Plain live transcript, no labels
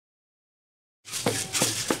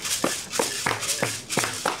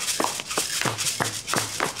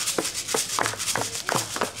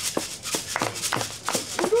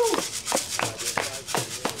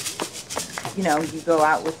you know, you go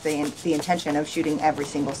out with the intention of shooting every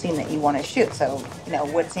single scene that you want to shoot. So, you know,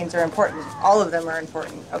 what scenes are important? All of them are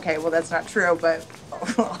important. Okay, well, that's not true, but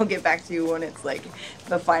I'll get back to you when it's like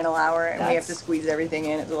the final hour and we have to squeeze everything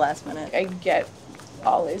in at the last minute. I get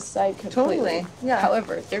Ale's side completely. Totally, yeah.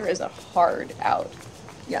 However, there is a hard out.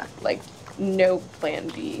 Yeah. Like, no plan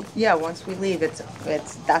B. Yeah, once we leave,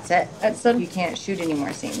 that's it. You can't shoot any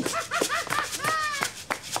more scenes.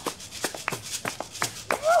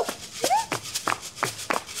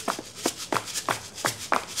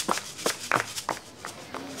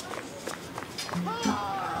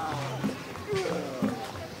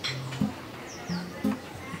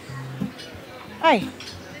 Hi,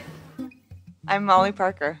 I'm Molly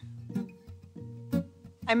Parker.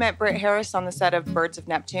 I met Britt Harris on the set of Birds of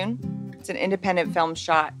Neptune. It's an independent film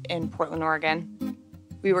shot in Portland, Oregon.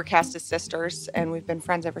 We were cast as sisters, and we've been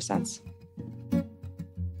friends ever since.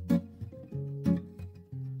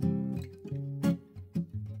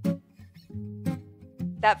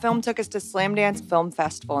 That film took us to Slamdance Film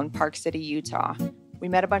Festival in Park City, Utah. We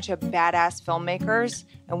met a bunch of badass filmmakers,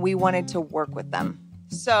 and we wanted to work with them.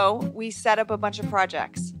 So we set up a bunch of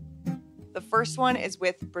projects. The first one is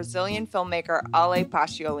with Brazilian filmmaker Ale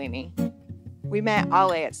Paschoalini. We met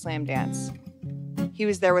Ale at Slamdance. He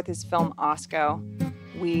was there with his film Osco.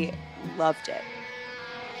 We loved it.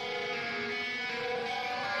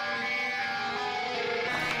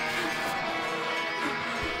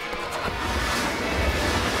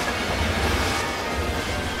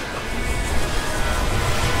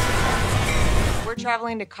 We're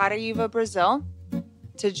traveling to Caraíva, Brazil,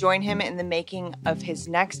 to join him in the making of his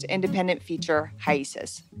next independent feature,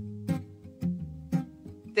 Raízes.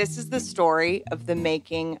 This is the story of the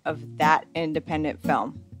making of that independent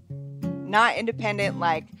film. Not independent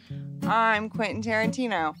like, I'm Quentin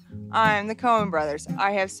Tarantino, I'm the Coen brothers,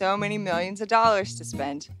 I have so many millions of dollars to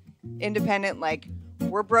spend. Independent like,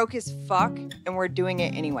 we're broke as fuck and we're doing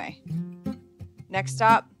it anyway. Next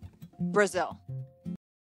stop, Brazil.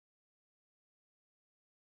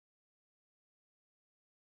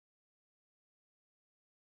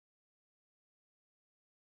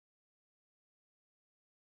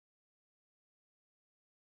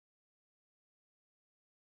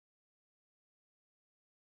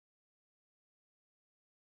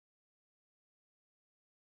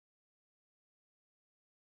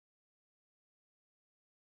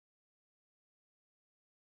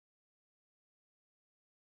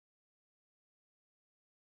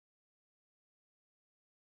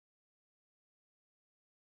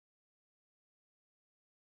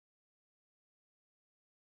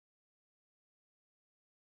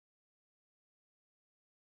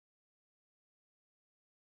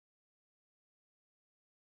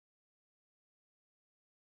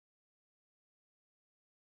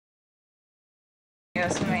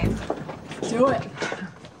 Do it.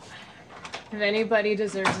 If anybody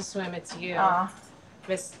deserves a swim, it's you.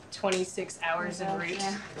 Missed 26 hours en route.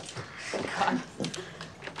 God.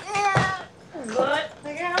 Yeah. What?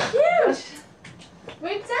 Look at how cute.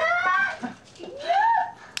 Wait, Dad!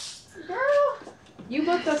 Yeah! Girl! You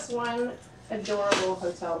booked us one adorable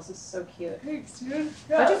hotel. This is so cute. Thanks, dude.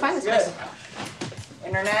 How'd you find this place?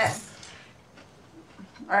 Internet.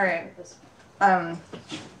 All right.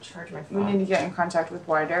 Charge my We phone. need to get in contact with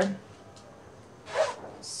Wider and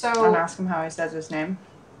So, ask him how he says his name.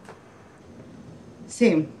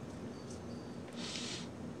 Sí.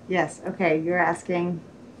 Yes, okay, you're asking,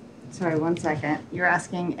 sorry, 1 second. You're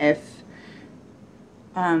asking if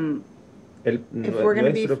we're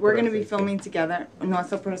gonna be filming together.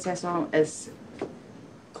 Nuestro proceso es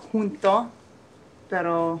junto,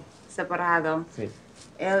 pero separado. Sí.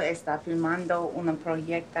 Él está filmando una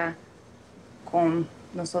proyecta con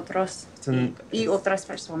nosotros y otras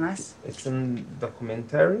personas. ¿Es un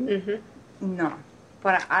documentary? No.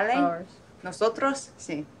 Para Ale, nosotros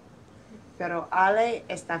sí. Pero Ale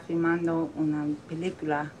está filmando una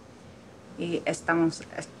película y estamos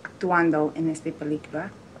actuando en esta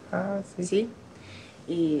película. Ah, sí. ¿Sí?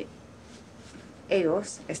 Y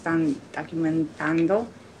ellos están documentando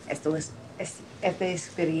esta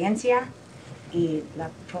experiencia y la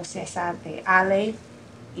procesa de Ale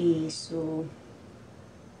y su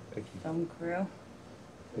film crew.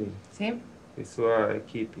 Sí. ¿Sí? Y su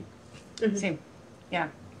equipo. Sí. Yeah.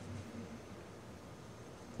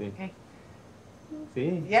 Sí. Okay.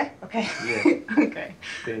 Sí. Yeah? Okay. Yeah. Okay.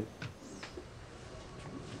 Sí.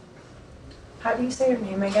 How do you say your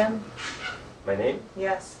name again? My name?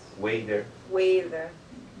 Yes. Wader. Wader.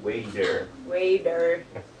 Wader. Wader.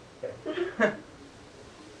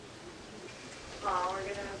 Oh, we're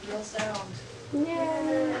gonna have real sound.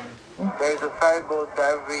 yeah. There's a ferry boat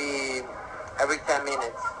every 10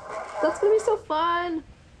 minutes. That's gonna be so fun.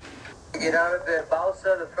 Get out of the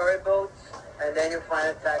balsa, the ferry boats, and then you find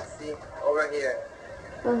a taxi over here.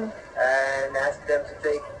 And ask them to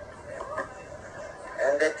take,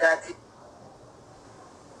 and the taxi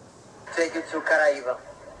take you to Caraíba.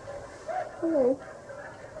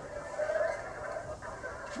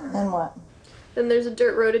 Then what? Then there's a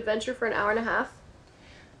dirt road adventure for an hour and a half.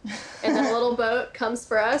 And then a little boat comes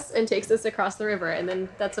for us and takes us across the river. And then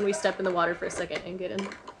that's when we step in the water for a second and get in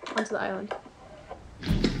onto the island.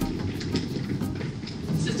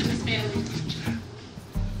 System is failing.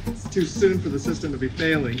 It's too soon for the system to be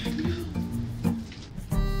failing.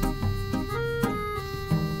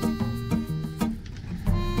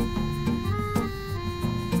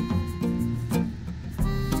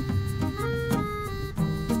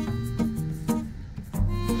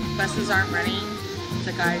 Buses aren't running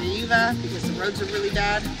to Caraíba because the roads are really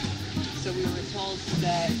bad. So we were told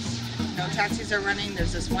that no taxis are running.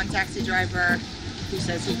 There's this one taxi driver who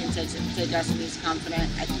says he can take us and he's confident.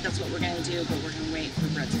 I think that's what we're going to do, but we're going to wait for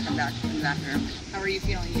Britt to come back from the bathroom. How are you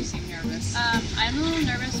feeling? You seem nervous. I'm a little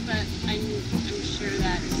nervous, but I'm sure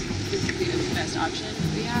that this will be the best option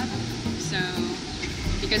we have. So,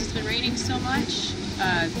 because it's been raining so much,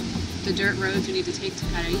 the dirt roads we need to take to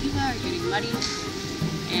Caraíba are getting muddy,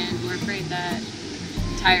 and we're afraid that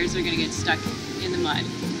tires are going to get stuck in the mud.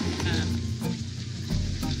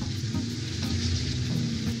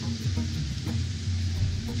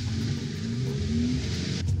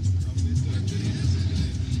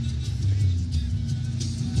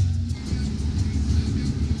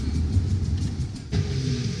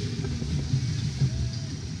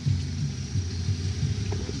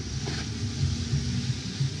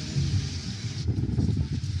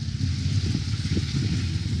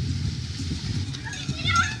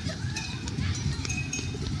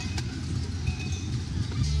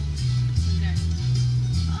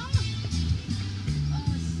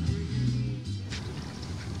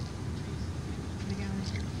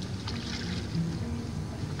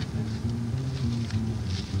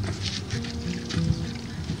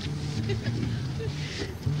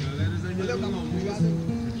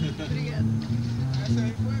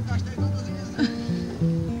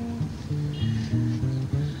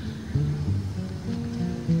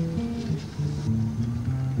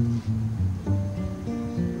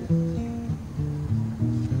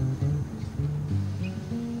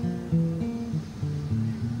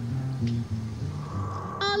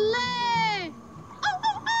 Ale!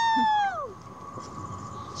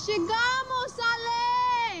 Chegamos,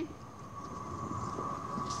 Ale!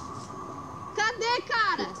 Cadê,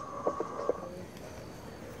 cara?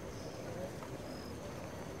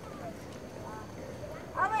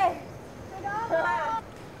 Ale! Chegamos!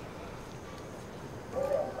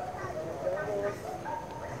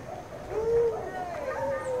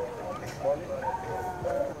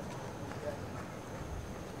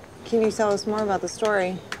 Can you tell us more about the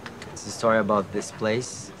story? It's a story about this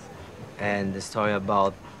place and the story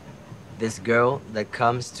about this girl that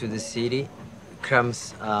comes to the city,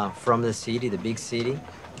 comes from the city, the big city,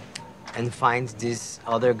 and finds this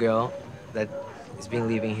other girl that has been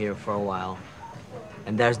living here for a while.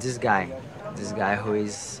 And there's this guy who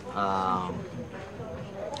is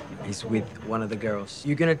he's with one of the girls.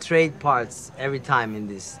 You're gonna trade parts every time in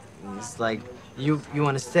this. It's like you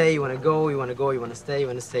wanna stay, you wanna go, you wanna go, you wanna stay, you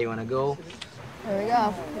wanna stay, you wanna go. There we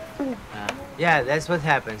go. Yeah, that's what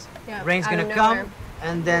happens. Yeah, Rain's out of gonna come, nowhere.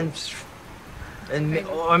 and then,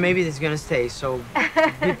 or maybe it's gonna stay. So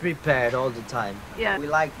be prepared all the time. Yeah. We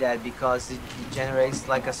like that because it generates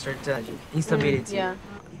like a certain instability. Yeah.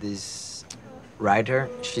 This writer,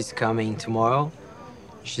 she's coming tomorrow.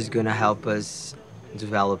 She's gonna help us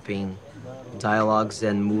developing dialogues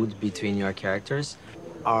and mood between your characters.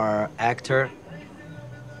 Our actor,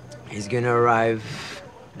 he's gonna arrive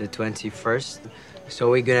the 21st, so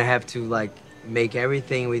we're gonna have to like make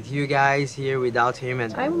everything with you guys here without him.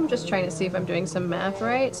 And I'm just trying to see if I'm doing some math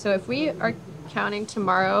right. So if we are counting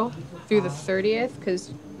tomorrow through the 30th,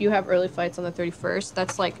 because you have early flights on the 31st,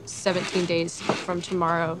 that's like 17 days from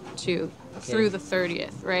tomorrow to through the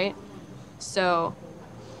 30th, right? So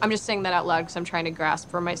I'm just saying that out loud because I'm trying to grasp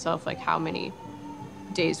for myself like how many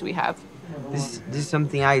days we have. this is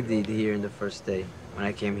something I did here in the first day. When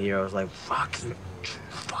I came here, I was like, fucking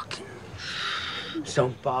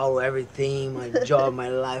São Paulo, everything, my job, my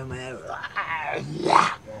life,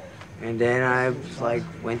 and then I like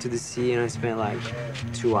went to the sea and I spent like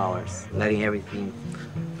 2 hours letting everything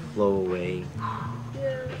flow away,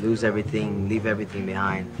 lose everything, leave everything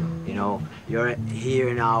behind. You know, you're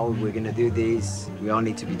here now, we're gonna do this, we all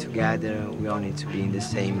need to be together, we all need to be in the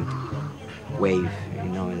same wave, you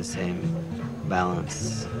know, in the same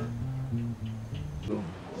balance.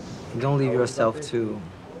 don't leave yourself too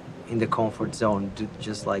in the comfort zone.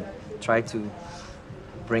 Just like try to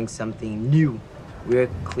bring something new. We're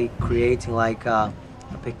creating like a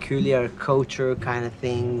peculiar culture kind of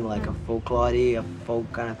thing, like a folklore, a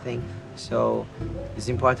folk kind of thing. So it's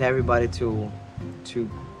important everybody to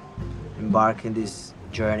embark in this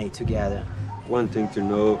journey together. One thing to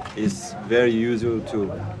know is very usual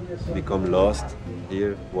to become lost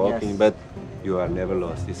here walking, Yes. but you are never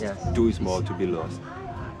lost. It's Yes. too small to be lost.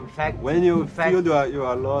 In fact, When you in fact- feel you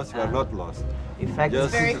are lost, you are not lost. in fact,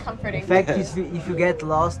 Just- Very comforting. in fact, if you get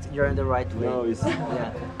lost, you're in the right way. No, it's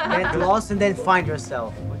Yeah. Get lost and then find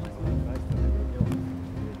yourself.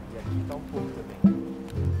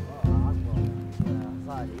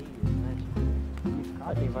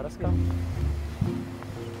 Tem várias camas.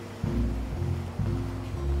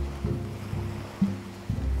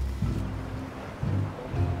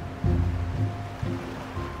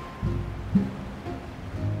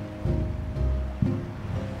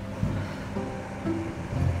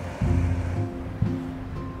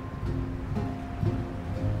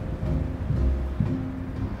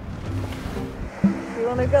 You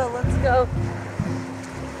wanna go? Let's go.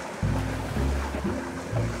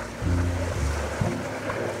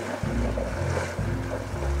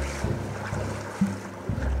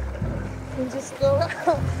 We just go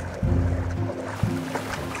out.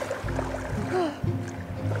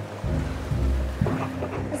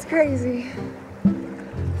 It's crazy.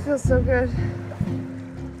 It feels so good.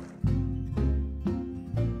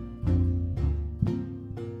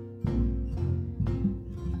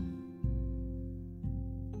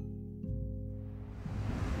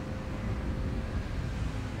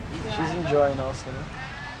 She's enjoying also, né?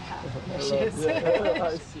 She is.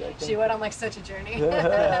 I see, I can- She went on like such a journey.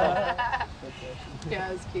 Yeah,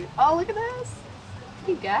 it was cute. Oh, look at this.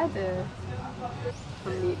 Obrigada. A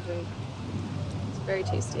meat drink. It's very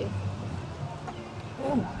tasty.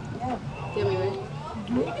 Yeah. Yummy, right?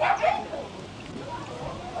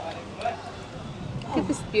 Look at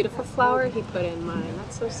this beautiful flower he put in mine.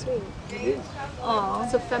 That's so sweet. Aw,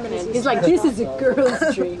 so feminine. He's like, this is a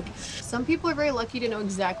girl's drink. Some people are very lucky to know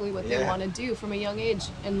exactly what they want to do from a young age,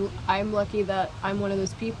 and I'm lucky that I'm one of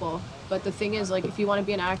those people. But the thing is, like, if you want to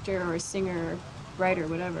be an actor or a singer, or writer,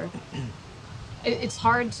 whatever, it's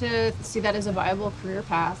hard to see that as a viable career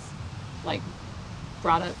path. Like,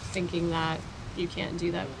 brought up thinking that you can't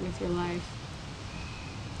do that with your life.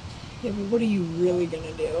 Yeah, but what are you really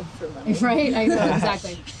gonna do for money? Right? I know,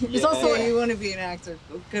 exactly. There's also, you want to be an actor.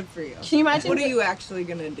 Good for you. can you imagine? What are you actually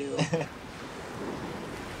gonna do?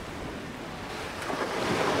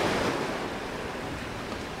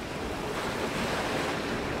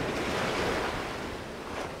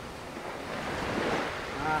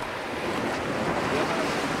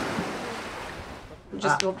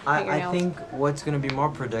 Just I think what's gonna be more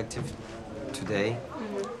productive today,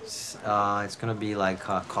 it's gonna be like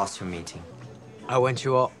a costume meeting. I want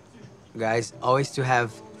you all, guys, always to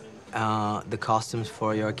have the costumes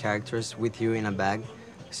for your characters with you in a bag.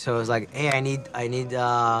 So it's like, hey, I need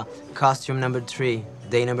costume number 3,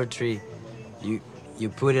 day number 3. You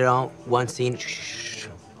put it on one scene.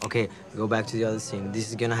 Okay, go back to the other scene. This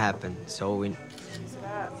is gonna happen. So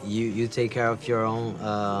you take care of your own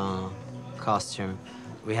costume.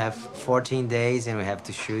 We have 14 days and we have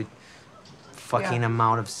to shoot fucking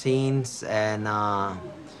amount of scenes, and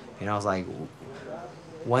you know, it's like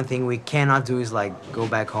one thing we cannot do is like go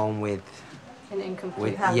back home with an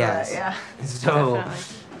incomplete. yes. Yeah. So Definitely.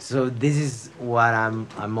 so this is what I'm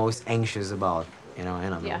most anxious about, you know,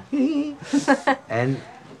 and I'm Yeah.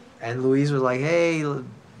 and Louise was like, hey,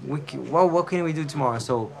 what can we do tomorrow?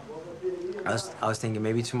 So I was thinking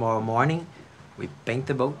maybe tomorrow morning we paint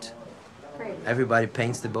the boat. Great. Everybody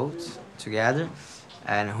paints the boat together,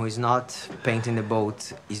 and who is not painting the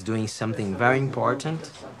boat is doing something very important,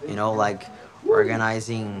 you know, like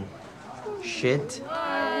organizing shit.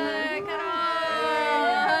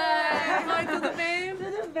 Oi, tudo bem?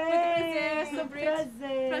 Tudo bem. Sou Britt.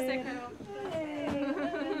 Prazer, Carol.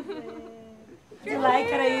 You like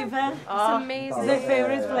Raízes? It's amazing. It's my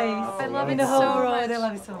favorite place. I love in it the whole so world. much. I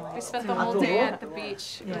love it so much. We spent the whole day at the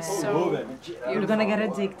beach. It was so You're beautiful. gonna get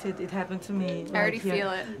addicted. It happened to me. I already here. feel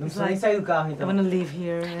it. It's like I wanna live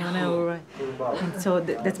here. I wanna. And so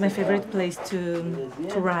that's my favorite place to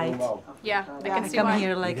write. Yeah, I can I see come why.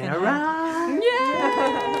 here like Gonna an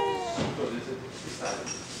ride.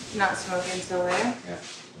 Not smoking until later. Yeah.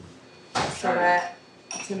 So that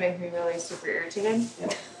to make me really super irritated.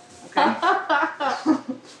 Okay.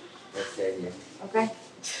 That's the idea. Okay.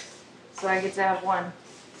 So I get to have one.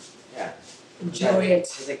 Yeah. Enjoy it.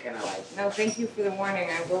 Is it kind of like No, thank you for the warning.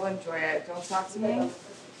 I will enjoy it. Don't talk to me.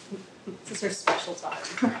 This is her special time.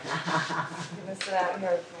 I'm gonna sit out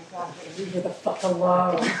here with my coffee. Leave her the fuck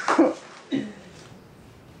alone.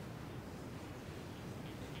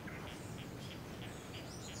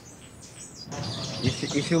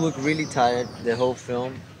 If you look really tired the whole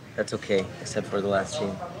film, that's okay, except for the last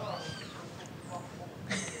scene.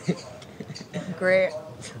 Great.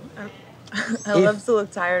 I love to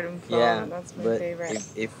look tired in film. Yeah, That's my but favorite.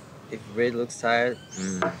 if Britt looks tired,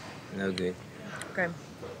 no good. Okay.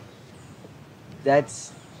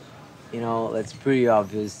 That's, that's pretty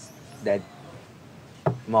obvious that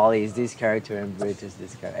Molly is this character and Britt is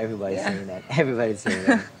this character. Everybody's saying that. Everybody's saying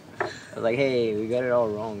that. I was like, hey, we got it all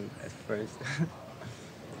wrong at first.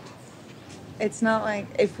 It's not like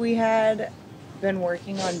if we had been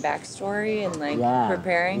working on backstory and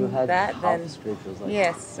preparing that, then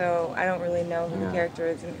yes. So I don't really know who the character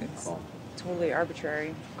is, and it's totally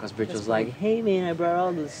arbitrary. Because Britt was like, hey man, I brought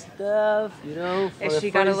all this stuff, for If the she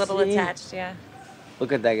got a little scene. attached, yeah.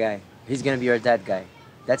 Look at that guy. He's gonna be our dad guy.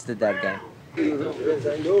 That's the dad guy.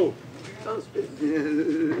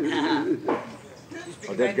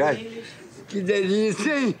 Oh, that guy. Que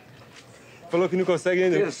delícia, hein? Falou que não consegue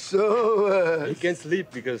ainda. Pessoas. He can't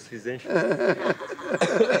sleep because he's anxious.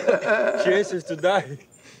 She anxious to die.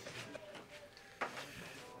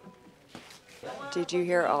 Did you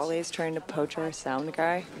hear Ollie's trying to poach our sound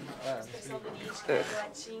guy? Ugh.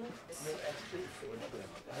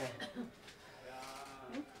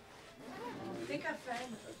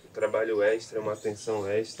 Trabalho extra, uma atenção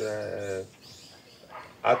extra,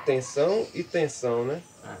 atenção e tensão, né?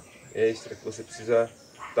 Extra, que você precisa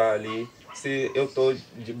estar ali. Se eu tô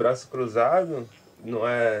de braço cruzado, não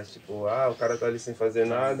é tipo, o cara tá ali sem fazer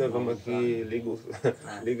nada, vamos aqui,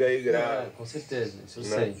 liga aí e grava. Com certeza, isso eu né?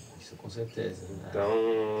 sei, isso com certeza.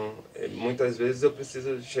 Então, muitas vezes eu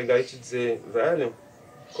preciso chegar e te dizer, velho,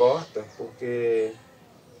 corta, porque,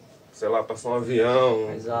 sei lá, passou um avião,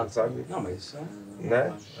 sabe? Não, mas isso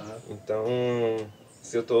né? Então,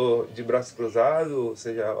 se eu tô de braço cruzado, ou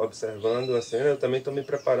seja, observando a cena, eu também tô me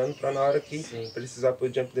preparando para na hora que precisar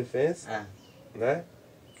pro jump defense, né?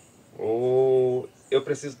 Ou eu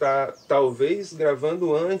preciso estar, talvez,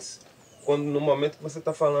 gravando antes, quando no momento que você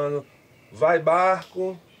tá falando, vai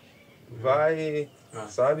barco, vai,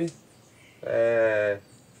 sabe?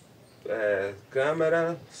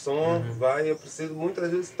 Câmera, som, vai, eu preciso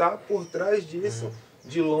muitas vezes estar por trás disso,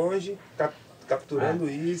 de longe, capturando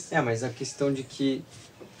isso. Mas a questão de que,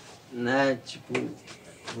 né, tipo,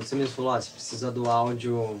 você mesmo falou, você precisa do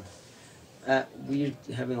áudio. We're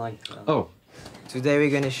having like. Today we're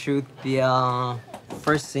gonna shoot the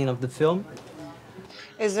first scene of the film.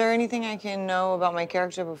 Is there anything I can know about my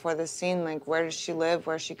character before this scene? Like, where does she live?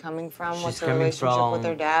 Where's she coming from? What's her relationship with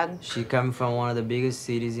her dad? She's coming from one of the biggest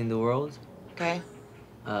cities in the world. Okay.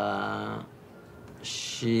 Her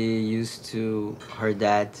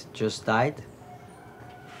dad just died.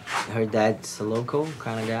 Her dad's a local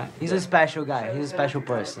kind of guy. He's a special guy. He's a special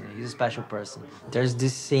person. There's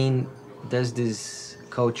this scene, there's this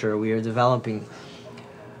culture we are developing.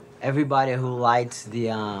 Everybody who lights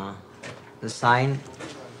the sign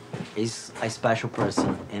is a special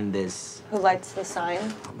person in this. Who lights the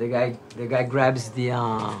sign? The guy grabs the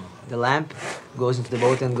lamp, goes into the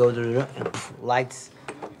boat and goes to lights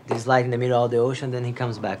this light in the middle of the ocean. Then he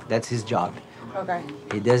comes back. That's his job. Okay.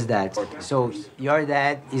 He does that. So your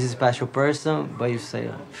dad is a special person, but you say,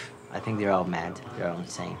 I think they're all mad. They're all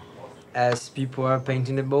insane. As people are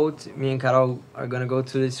painting the boat, me and Carol are gonna go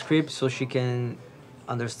to the script so she can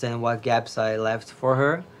understand what gaps I left for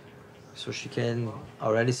her. So she can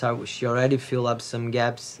already start. She already filled up some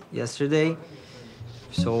gaps yesterday.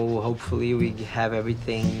 So hopefully we have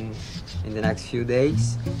everything in the next few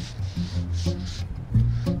days.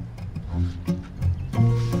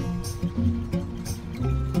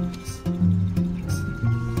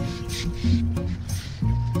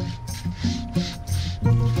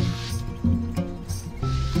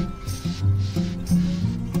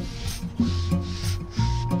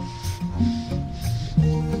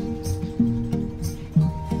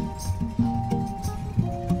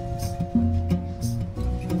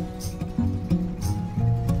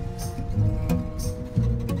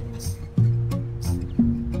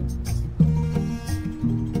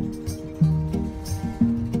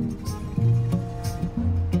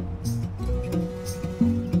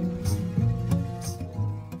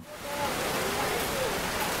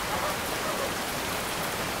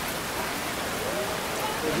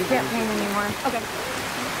 You can't paint anymore. Okay.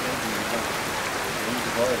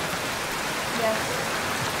 Yes.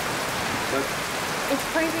 It's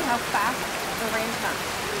crazy how fast the rain comes.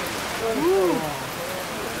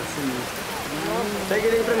 Pega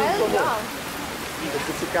ele aí pra mim, por favor.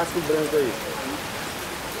 Esse casco branco aí.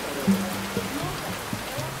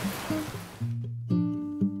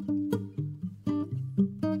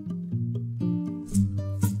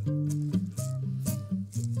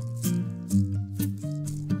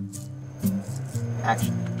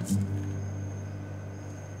 Action.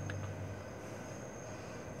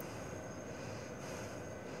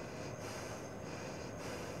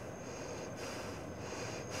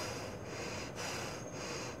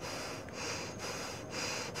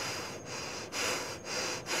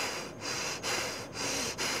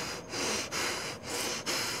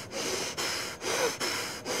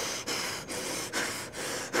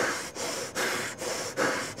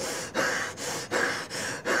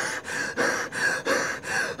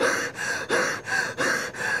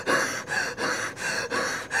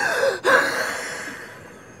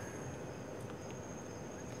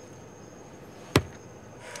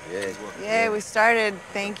 Yay, we started.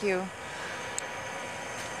 Thank you.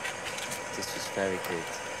 This was very good.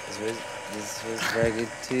 This was very good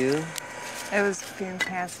too. It was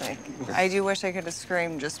fantastic. I do wish I could have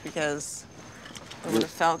screamed just because it would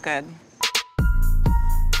have felt good.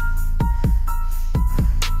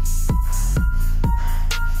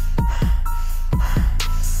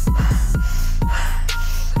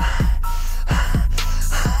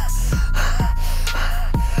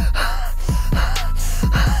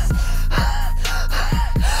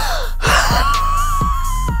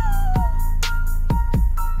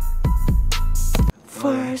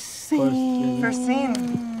 First scene.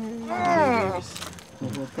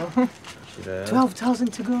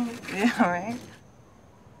 12,000 to go. Yeah, right?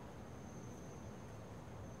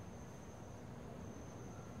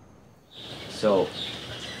 So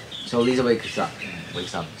Lisa wakes up.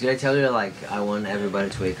 Did I tell you like I want everybody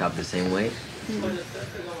to wake up the same way?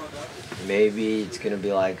 Maybe it's gonna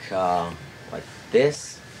be like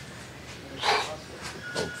this.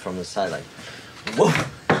 Oh, from the side, like whoa.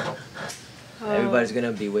 Everybody's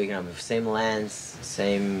gonna be waking up with the same lens,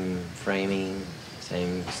 same framing,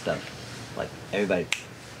 same stuff. Like everybody's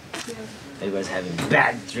having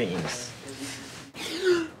bad dreams.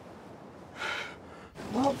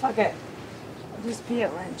 Well, fuck it. I'll just pee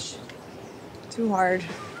at lunch. Too hard.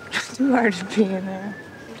 Too hard to pee in there.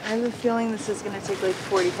 I have a feeling this is gonna take like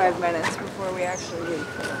 45 minutes before we actually leave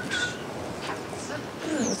for lunch.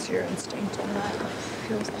 What's your instinct on that?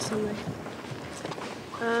 Feels the same way.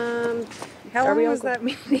 How long was that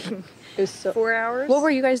meeting? It was 4 hours? What were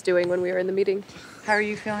you guys doing when we were in the meeting? How are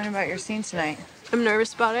you feeling about your scene tonight? I'm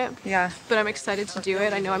nervous about it. Yeah. But I'm excited to do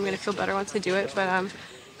it. I know I'm going to feel better once I do it, but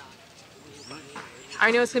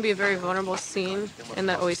I know it's going to be a very vulnerable scene, and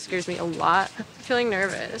that always scares me a lot. I'm feeling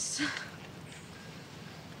nervous.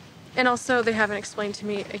 And also, they haven't explained to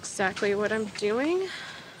me exactly what I'm doing.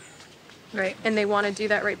 Right. And they want to do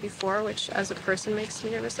that right before, which as a person makes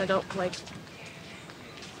me nervous. I don't like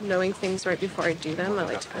knowing things right before I do them. I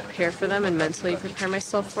like to prepare for them and mentally prepare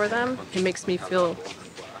myself for them. It makes me feel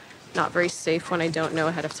not very safe when I don't know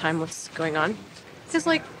ahead of time what's going on. Because,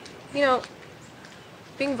 like, you know,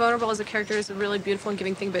 being vulnerable as a character is a really beautiful and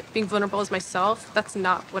giving thing, but being vulnerable as myself, that's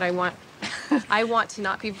not what I want. I want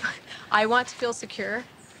to feel secure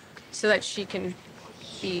so that she can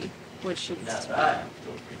be what she needs to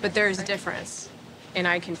be. But there's a difference, and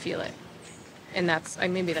I can feel it. And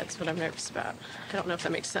maybe that's what I'm nervous about. I don't know if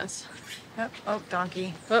that makes sense. Yep. Oh,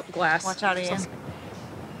 donkey. Oh, glass. Watch out of you.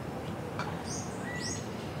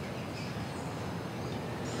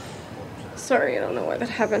 Sorry, I don't know why that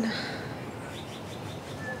happened.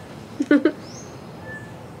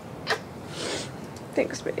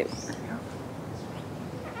 Thanks, babe.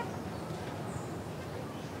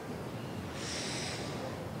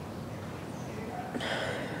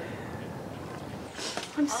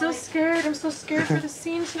 I'm so scared. I'm so scared for the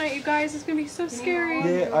scene tonight, you guys. It's gonna be so scary.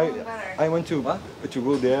 Yeah, I want to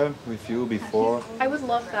go there with you before. I would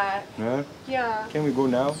love that. Yeah? Yeah. Can we go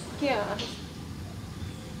now? Yeah.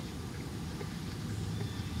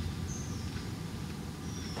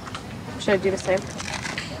 Should I do the same?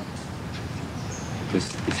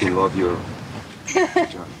 Just if you love your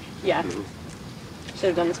job. Yeah. Should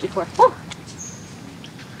have done this before.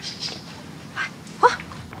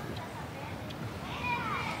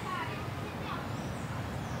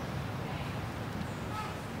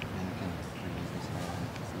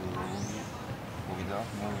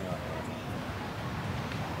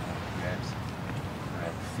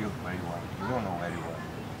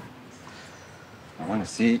 I want to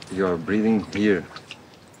see your breathing here.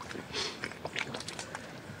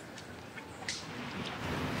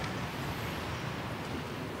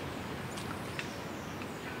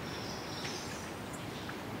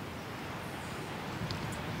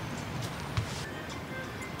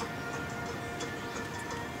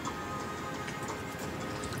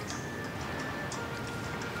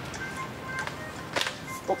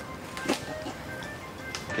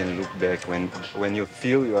 can look back when you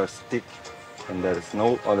feel you are stuck and there is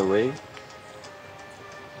no other way,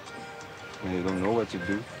 when you don't know what to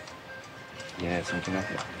do. Yeah, something like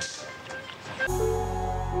that.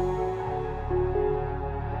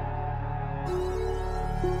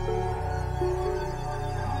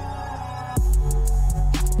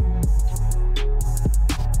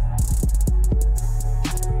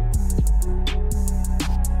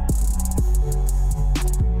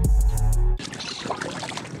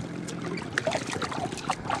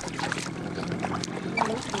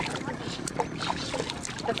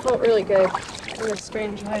 That felt really good in a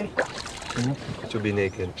strange way. To be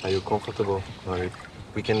naked, are you comfortable? Or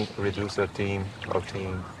we can reduce our theme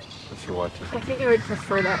if you want to. I think I would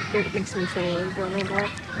prefer that. It makes me feel really vulnerable.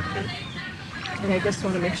 Okay. And I just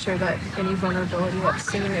want to make sure that any vulnerability that's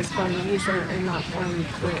seen is from user and not from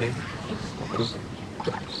Okay.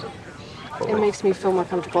 It makes me feel more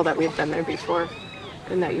comfortable that we've been there before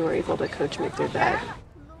and that you were able to coach me through that.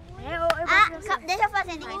 Deixa eu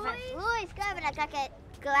fazer ninguém faz. Luz, câmera,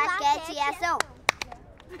 claquete e ação.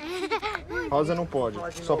 Rosa não pode.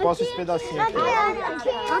 Só posso esse pedacinho aqui.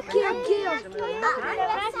 Aqui, ó.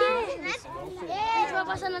 A gente vai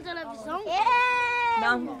passar na televisão?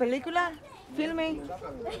 Não, película? Filme?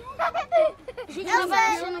 A gente não vai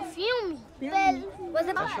assistir no filme?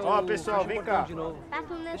 Ó, pessoal, vem cá.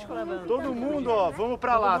 Todo mundo, ó, vamos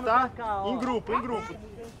pra lá, tá? Em grupo, em grupo.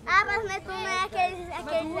 Ah, mas não é aqueles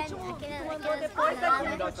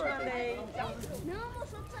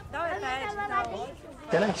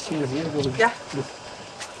Can I see you? Yeah.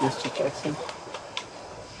 Just to check some.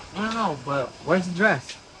 I don't know, but where's the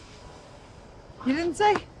dress? You didn't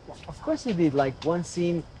say? Of course you did. Like one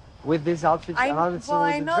scene with this outfit, another scene with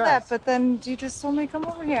I the know dress. that, but then you just told me come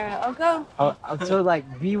over here. I'll go. So like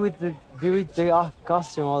be with the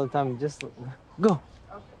costume all the time. Just go.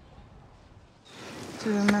 To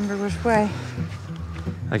remember which way.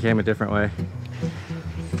 I came a different way.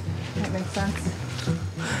 That makes sense.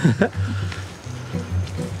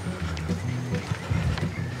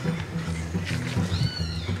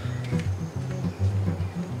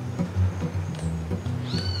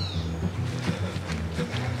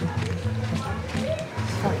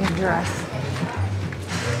 Fucking dress.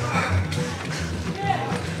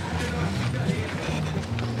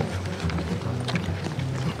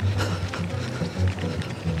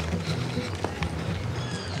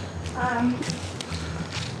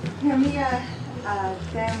 Minha amiga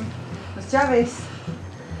tem as chaves.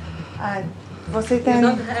 Você tem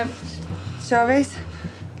chaves?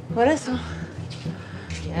 Por isso?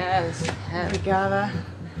 Yes. Obrigada.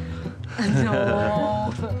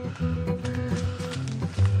 No.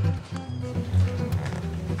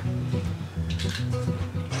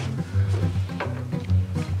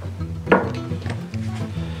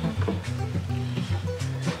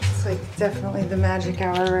 It's like definitely the magic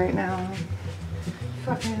hour right now.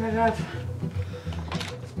 Fucking it up.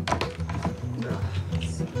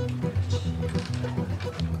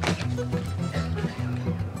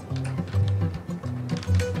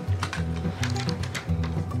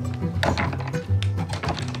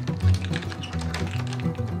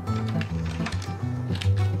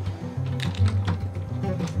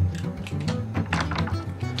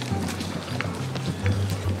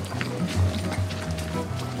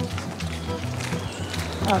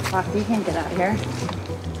 Oh fuck, you can't get out of here.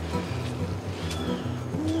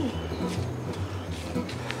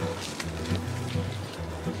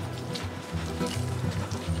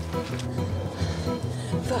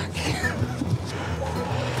 Fuck.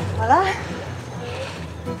 Hola?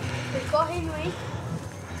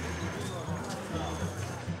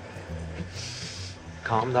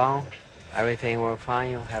 Calm down. Everything will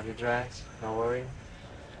fine. You'll have your dress. Don't worry.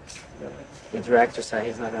 The director said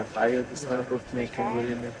he's not gonna fire you. He's gonna go to make you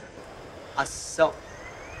really good. Ação.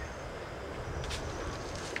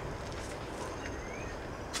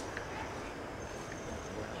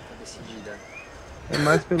 Decidida. É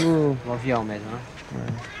mais pelo O avião mesmo, né?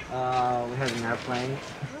 We have an airplane.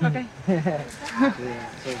 Okay. Yeah,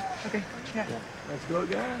 so, Okay. Yeah. Let's go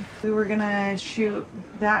again. We were gonna shoot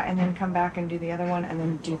that and then come back and do the other one and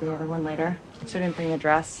then do the other one later. So I didn't bring the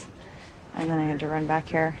dress. And then I had to run back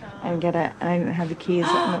here and get it. And I didn't have the keys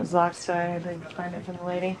and it was locked, so I had to find it from the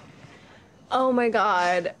lady. Oh my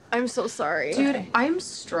god. I'm so sorry. Dude, I'm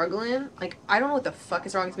struggling. Like, I don't know what the fuck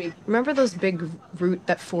is wrong with me. Remember those big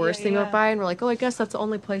that forest thing went by and we're like, oh, I guess that's the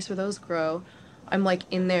only place where those grow. I'm like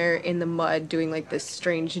in there in the mud doing like this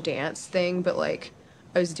strange dance thing, but like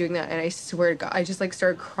I was doing that and I swear to God, I just like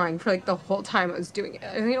started crying for like the whole time I was doing it.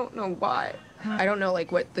 And I don't know why. I don't know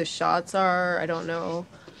like what the shots are. I don't know.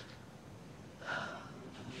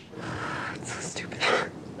 It's so stupid.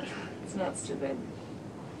 It's not stupid.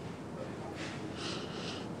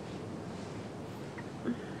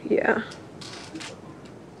 Yeah.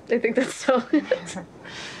 I think that's so. Thanks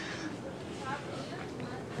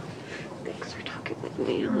for talking with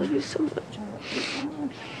me. I love you so much.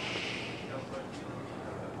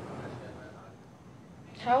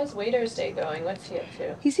 How is Waiter's Day going? What's he up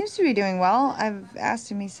to? He seems to be doing well. I've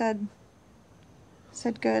asked him. He said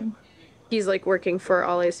good. He's like working for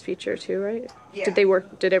Ale's feature too, right? Yeah.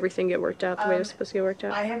 Did everything get worked out the way it was supposed to get worked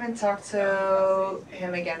out? I haven't talked to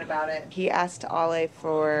him again about it. He asked Ale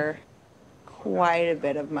for quite a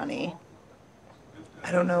bit of money.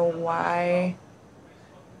 I don't know why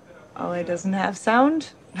Ale doesn't have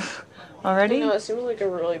sound already. No, it seems like a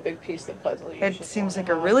really big piece of the puzzle. It seems like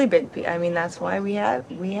a really big piece. I mean, that's why we have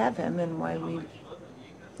him and why we,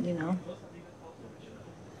 you know,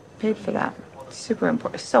 paid for that. Super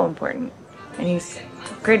important, so important. And he's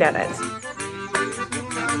great at it.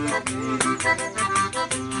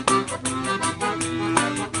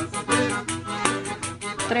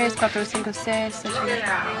 3, 4, 5, 6, 7.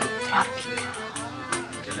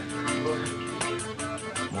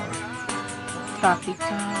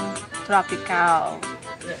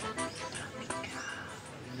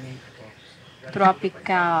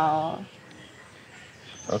 Tropical.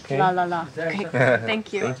 Okay. La la la. Okay.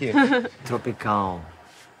 Thank you. Thank you. Tropical.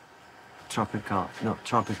 Tropical. No,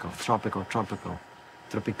 tropical. Tropical. Tropical.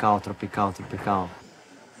 Tropical. Tropical. Tropical.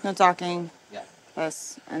 No talking.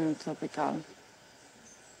 This and tropical.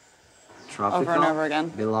 Tropical. Over and over again.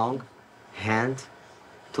 Belong. Hand.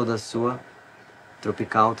 Toda sua.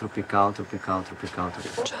 Tropical. Tropical. Tropical. Tropical.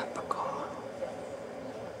 Tropical. Tropical.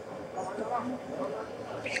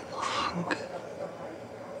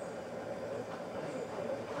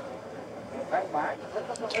 Belong.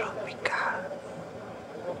 Tropical.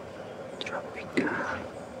 Tropical.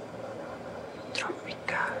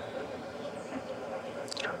 Tropical.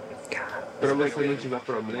 Tropical. Pra você não tiver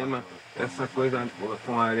problema, essa coisa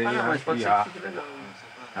com areia e ar.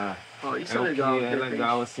 Ah, isso é é o legal, que é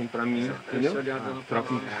legal assim pra mim, entendeu?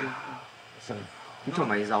 Tropical. Então,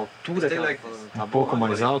 mas a altura que ela Um pouco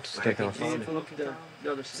mais alto, você quer que ela fale?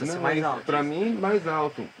 precisa ser mais alto. Pra mim, mais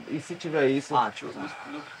alto. E se tiver isso...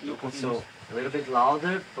 So, a little bit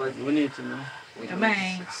louder, but We need to know. with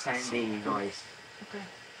Também. sandy noise.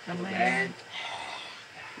 Também. And...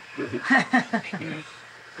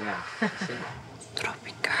 yeah.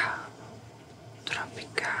 Tropical.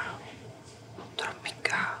 Tropical.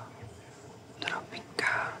 Tropical. Tropical.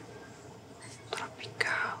 Tropical.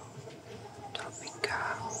 Tropical.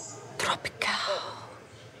 Tropical.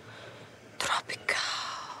 Tropical.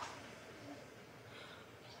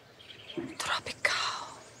 Tropical.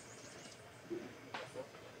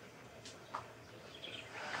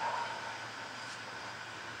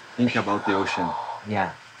 Think about the ocean.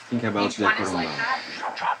 Yeah. Think about the Corona.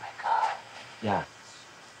 Yeah.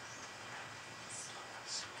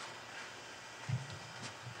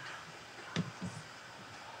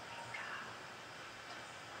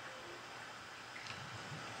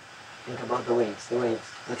 Think about the waves.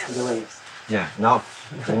 Let's see the waves. Yeah. Now,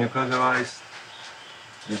 when you close your eyes,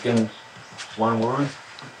 you can one word,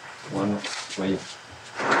 one wave.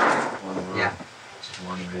 One word, Yeah.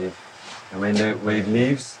 one wave. And when the wave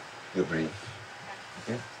leaves, you breathe.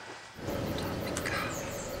 Okay?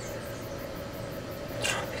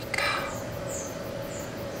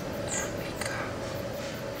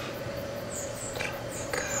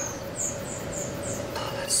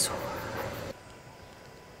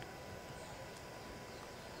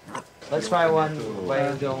 Let's try one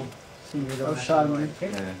where you don't. Oh, Charlie.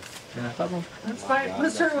 Yeah. That's fine.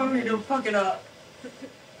 Let's try when we don't fuck it up.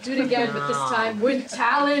 Do it again, but this time with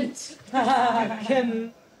talent.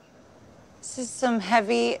 This is some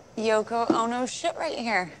heavy Yoko Ono shit right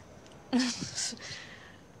here.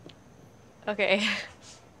 Okay.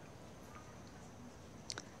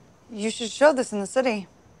 You should show this in the city.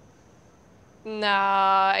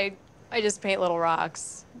 Nah, I just paint little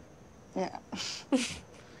rocks. Yeah.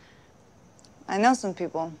 I know some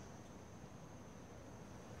people.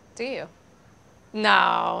 Do you?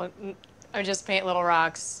 No, I just paint little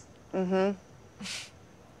rocks. Mm-hmm.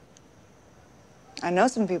 I know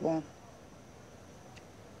some people.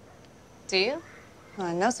 Do you?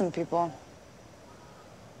 I know some people.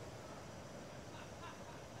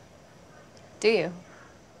 Do you?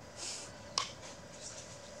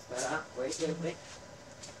 Wait.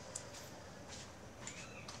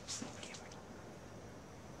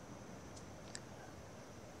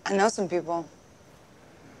 I know some people.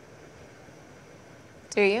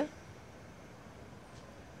 Do you?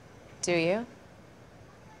 Do you?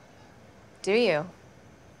 Do you?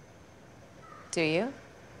 Do you?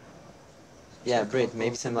 Yeah, Britt,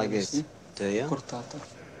 maybe something like this. Do you?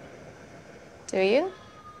 Do you?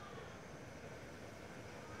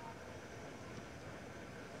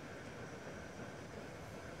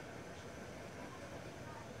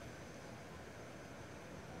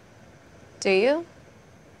 Do you?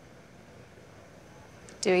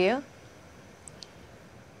 Do you?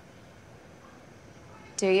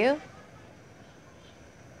 Do you?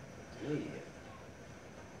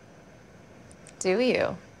 Do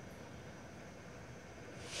you?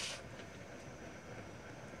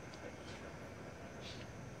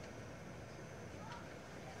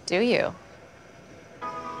 Do you?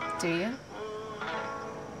 Do you?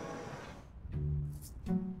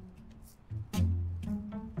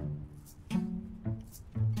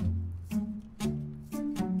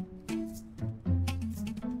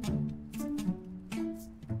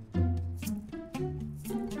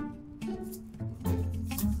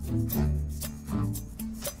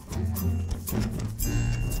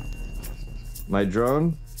 My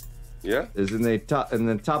drone Yeah? is in the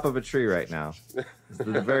top of a tree right now. It's at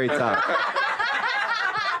the very top.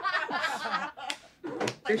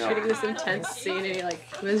 You're shooting this intense scene and he like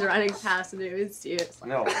was running past and didn't even see it. It's like,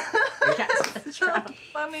 No.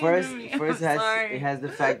 First, First it has the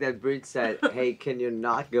fact that Britt said, "Hey, can you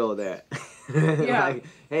not go there?" Yeah. Like,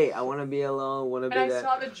 hey, I want to be alone. Want to And be I there.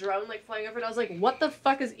 saw the drone like flying over and I was like, what the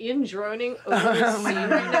fuck is Ian droning over the scene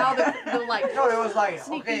right now? The like, No, it was like,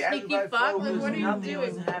 sneaky, okay, sneaky everybody fuck. focus, Like, what are you nothing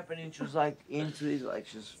doing? was happening. She was like into it, like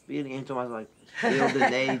she's feeling into it. I was like, feel the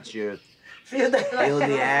nature, feel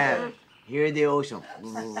the air, hear the ocean.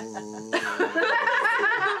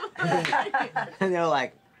 And they were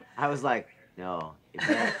like, I was like, no,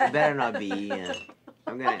 it better not be Ian.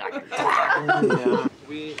 I'm gonna like,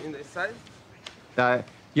 We in the side?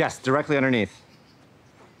 Yes, directly underneath.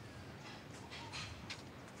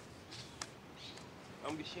 É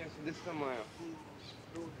um bichinho assim desse tamanho.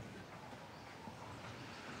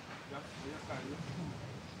 Já caiu.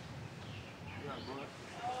 E agora?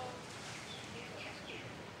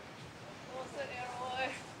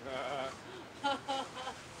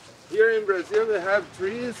 Here in Brazil, we have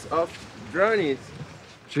trees of drones.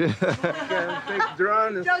 You can take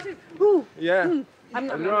drones. Yeah. I'm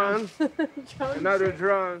not a drone. Another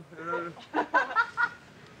drone. Another.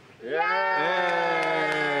 Yeah.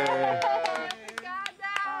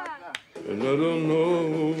 And I don't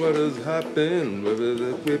know what has happened with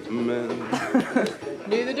the equipment.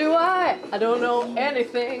 Neither do I. I don't know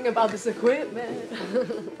anything about this equipment.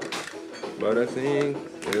 But I think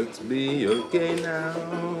it's be okay now.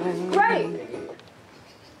 Great.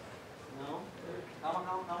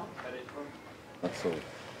 So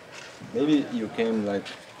maybe you came like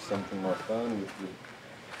something more fun with you.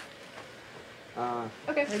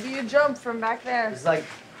 Okay. Maybe you jump from back there. It's like,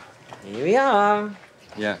 here we are.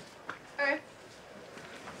 Yeah. Okay.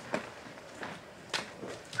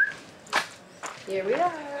 Here we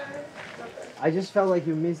are. I just felt like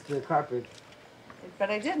you missed the carpet. But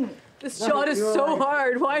I didn't. This shot is so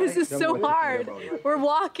hard. Why is this so hard? We're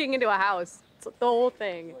walking into a house. It's the whole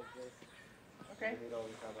thing. Okay.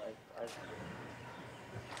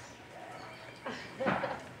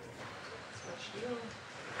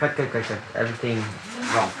 Cut. Everything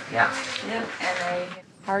wrong. Yeah. Yep. And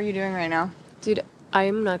how are you doing right now? Dude,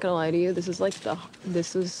 I'm not gonna lie to you. This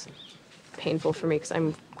is painful for me because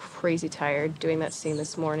I'm crazy tired. Doing that scene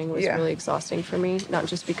this morning was really exhausting for me. Not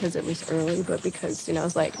just because it was early, but because, I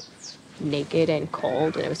was like naked and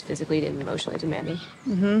cold and it was physically and emotionally demanding.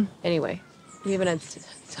 Mm-hmm. Anyway, we haven't had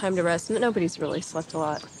time to rest. Nobody's really slept a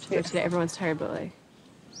lot today. Everyone's tired, but like,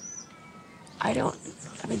 I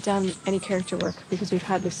haven't done any character work because we've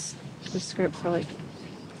had this script for like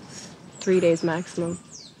 3 days maximum.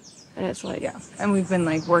 And it's like, And we've been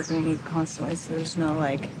like working constantly, so there's no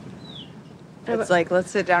like, it's like,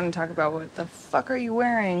 let's sit down and talk about what the fuck are you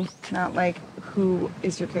wearing? Not like, who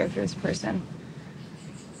is your character's person?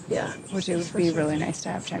 Yeah. Which it would be really nice to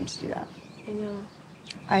have time to do that. I know.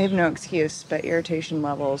 I have no excuse, but irritation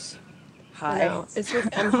levels high. I know. It's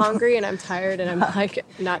like I'm hungry and I'm tired and I'm like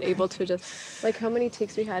not able to just, like how many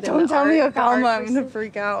takes we had in Don't the tell me art- a the art comma, I'm gonna person?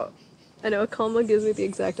 freak out. I know, a comma gives me the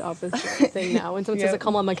exact opposite thing now. When someone says a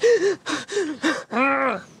comma, I'm like,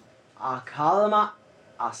 A calma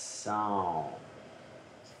ação.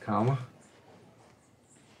 Calma.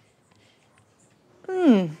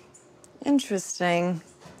 Interesting.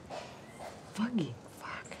 Fucking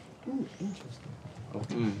fuck. Ooh, interesting.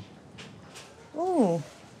 Okay. Ooh.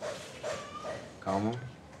 Calma.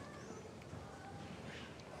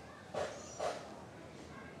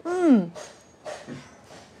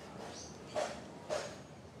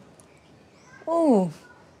 Ooh.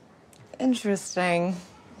 Interesting.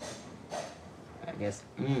 guess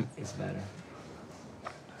it's better.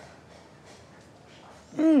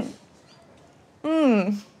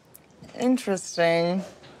 Interesting.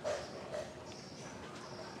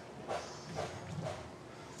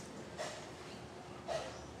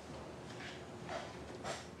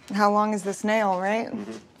 How long is this nail, right?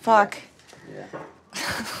 Fuck. Yeah.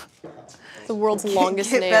 The world's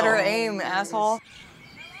longest Get nail. better aim, asshole.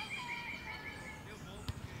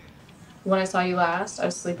 When I saw you last, I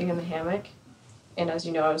was sleeping in the hammock, and as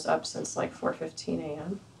you know, I was up since like 4:15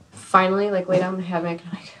 a.m. Finally, like lay down in the hammock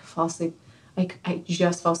and I fall asleep. I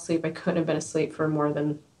just fell asleep. I couldn't have been asleep for more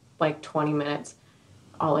than like 20 minutes.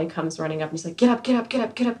 Ollie comes running up and he's like, "Get up, get up, get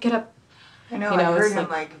up, get up, get up." I know, You know, I heard it's him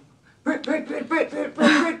like,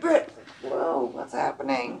 like, Britt. Whoa, what's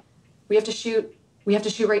happening? we have to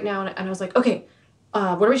shoot right now. And I was like, okay,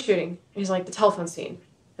 what are we shooting? And he's like, the telephone scene.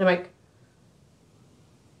 And I'm like,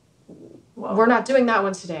 we're not doing that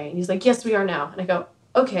one today. And he's like, yes, we are now. And I go,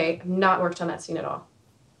 okay, I've not worked on that scene at all.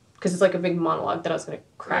 Because it's like a big monologue that I was going to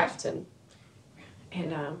craft. And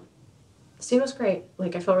the scene was great.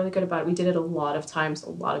 Like, I felt really good about it. We did it a lot of times, a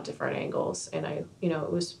lot of different angles. And it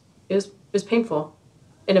was painful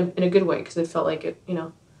in a good way, because it felt like it,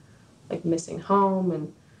 like missing home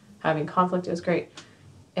and having conflict. It was great.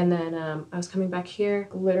 And then I was coming back here,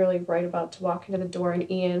 literally right about to walk into the door, and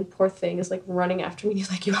Ian, poor thing, is like running after me.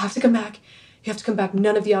 He's like, you have to come back. You have to come back.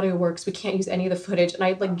 None of the audio works. We can't use any of the footage. And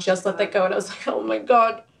I like just let that go, and I was like, oh my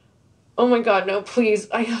God, no, please.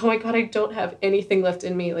 Oh my God, I don't have anything left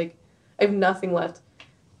in me. Like, I have nothing left.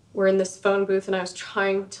 We're in this phone booth, and I was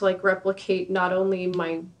trying to like replicate not only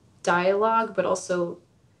my dialogue, but also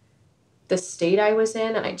the state I was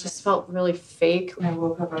in, and I just felt really fake. When I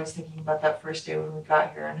woke up, I was thinking about that first day when we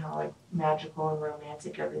got here and how like magical and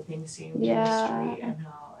romantic everything seemed in the street, and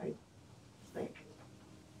how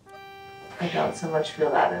I don't so much feel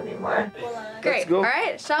that anymore. Great. All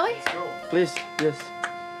right, shall we? Please, yes.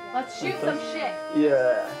 Let's shoot some shit.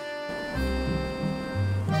 Yeah.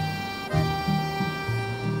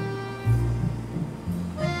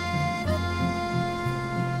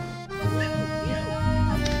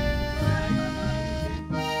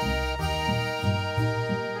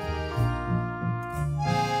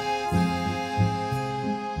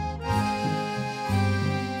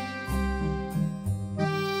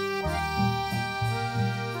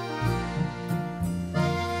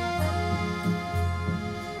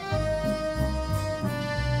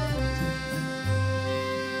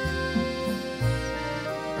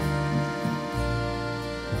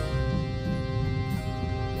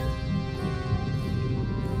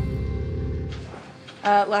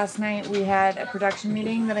 Last night we had a production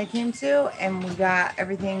meeting that I came to, and we got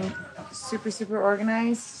everything super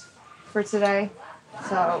organized for today.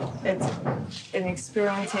 So it's an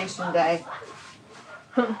experimentation day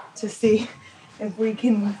to see if we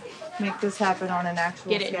can make this happen on an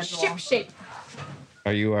actual Get it in schedule. ship shape.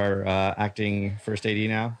 Are you our acting first AD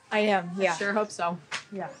now? I am, yeah. Sure hope so.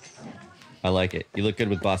 Yeah. I like it. You look good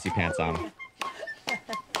with bossy pants on.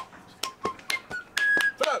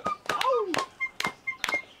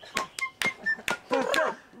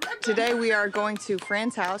 Today we are going to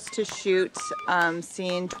Fran's house to shoot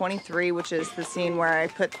scene 23, which is the scene where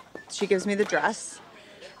she gives me the dress.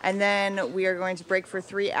 And then we are going to break for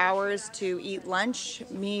 3 hours to eat lunch.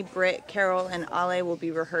 Me, Britt, Carol, and Ale will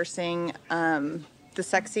be rehearsing the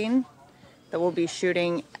sex scene that we'll be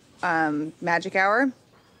shooting magic hour.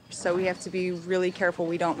 So we have to be really careful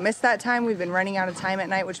we don't miss that time. We've been running out of time at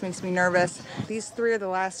night, which makes me nervous. These 3 are the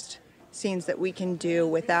last scenes that we can do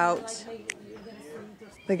without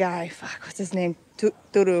the guy, what's his name?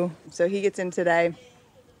 Turu. So he gets in today.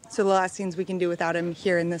 So the last scenes we can do without him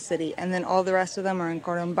here in the city. And then all the rest of them are in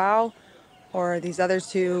Corumbao or these other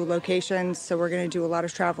 2 locations. So we're gonna do a lot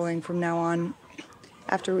of traveling from now on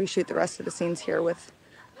after we shoot the rest of the scenes here with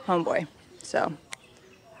Homeboy. So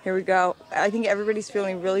here we go. I think everybody's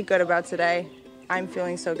feeling really good about today. I'm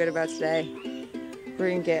feeling so good about today.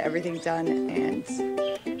 We're gonna get everything done and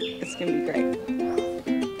it's gonna be great.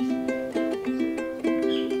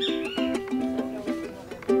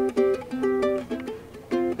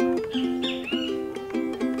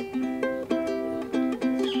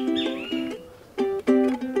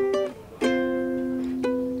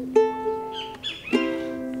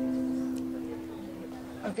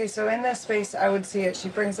 Okay, so in this space, I would see it. She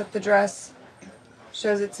brings up the dress,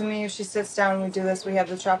 shows it to me. She sits down, we do this, we have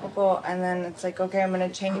the tropical, and then it's like, okay, I'm gonna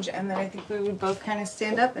change. And then I think we would both kind of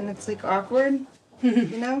stand up, and it's like awkward,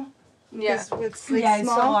 you know? Yeah. It's like Yeah, it's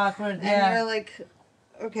small, so awkward, and yeah. you're like,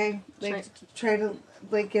 okay, like try to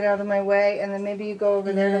like get out of my way, and then maybe you go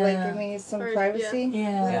over there to like give me some privacy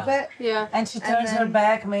a little bit. Yeah. And she turns her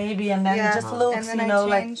back maybe, and then just looks, and then you I know,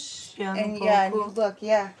 change, like and you look,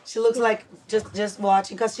 She looks like just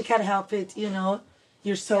watching because she can't help it, you know.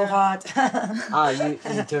 You're so hot.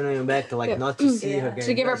 You turn on your back to like not to see her.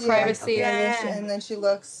 To give her privacy. And then she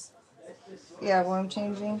looks, while I'm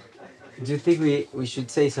changing. Do you think we should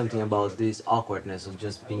say something about this awkwardness of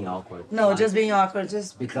just being awkward? No, just being awkward,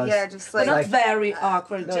 just because just but not very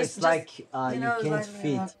awkward. No, just it's like you know, can't like,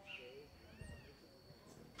 fit.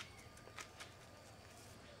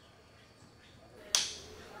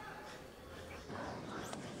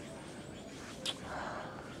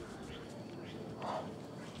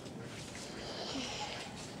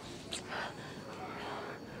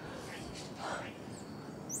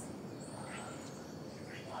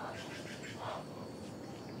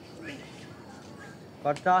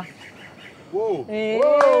 Corta. Whoa! Hey,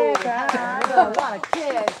 whoa! A lot of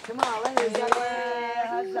kids. Come on, ladies.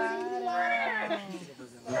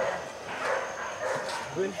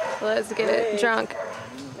 Let's get it drunk.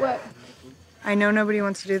 What? I know nobody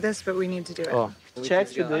wants to do this, but we need to do it. Oh, check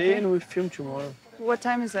today and we film tomorrow. What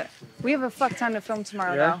time is it? We have a fuck ton to film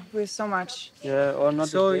tomorrow, though. We have so much. Yeah, or not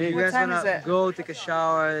So today. you guys wanna go take a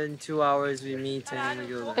shower? In 2 hours we meet and we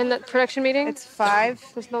go. In the production meeting? It's 5.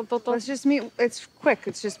 Let's just meet. It's quick.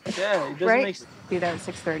 It's just it doesn't right. make Be there at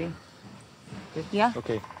 6:30. Yeah.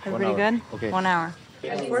 Okay. Everybody good? Okay. 1 hour.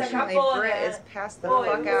 Unfortunately, Britt is passed the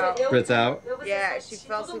fuck out. Britt's out. Yeah, she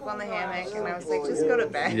fell asleep on the hammock, and I was like, just go to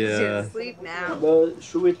bed. Yeah. She's asleep now. But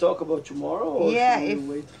should we talk about tomorrow? Or Yeah, should if-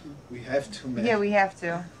 we wait? We have to, man. Yeah, we have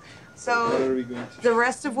to. So What are we going to the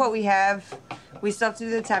rest of what we have, we still have to do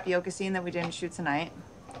the tapioca scene that we didn't shoot tonight.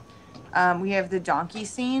 We have the donkey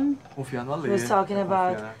scene. He was talking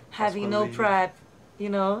about having no prep, you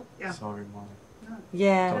know. Yeah. Sorry, mom.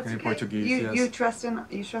 Yeah. Talking in Portuguese, You yes. trust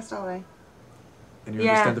Ale. And you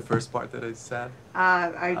understand the first part that I said?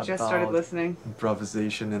 I just started About listening.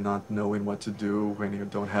 Improvisation and not knowing what to do when you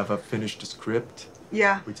don't have a finished script.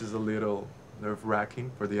 Yeah. Which is a little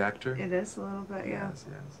nerve-wracking for the actor. It is a little bit, yeah. Yes,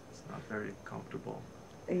 yes. It's not very comfortable.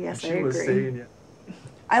 Yes, And I she was agree. saying,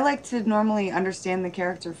 I like to normally understand the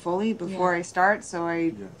character fully before I start, so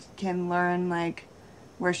I can learn like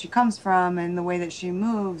where she comes from and the way that she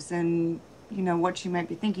moves and you know what she might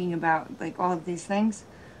be thinking about, like all of these things.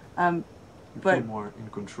 you But feel more in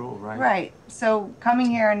control, right? right. So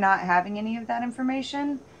coming here and not having any of that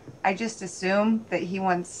information, I just assume that he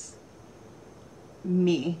wants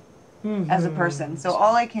me as a person. So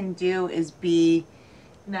all I can do is be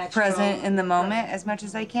present in the moment as much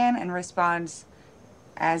as I can and respond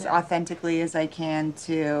as authentically as I can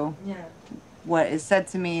to what is said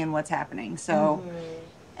to me and what's happening. So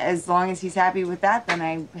as long as he's happy with that, then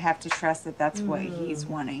I have to trust that that's what he's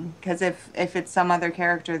wanting. Because if it's some other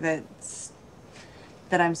character that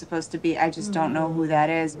I'm supposed to be, I just don't know who that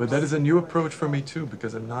is. But that is a new approach for me too,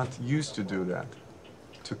 because I'm not used to do that.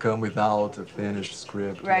 To come without a finished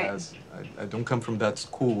script. Right. As I don't come from that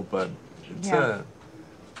school, but it's Yeah.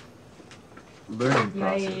 a learning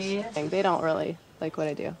process. They don't really like what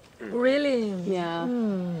I do. Really? Yeah.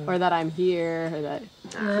 Or that I'm here, or that,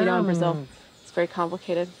 you know, in Brazil, it's very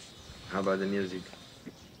complicated. How about the music?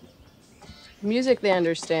 Music, they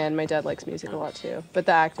understand. My dad likes music a lot too. But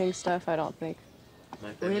the acting stuff, I don't think.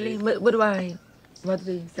 Really? What do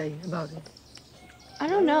they say about it? I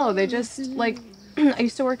don't know. They just, like, I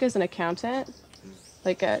used to work as an accountant,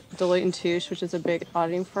 like at Deloitte & Touche, which is a big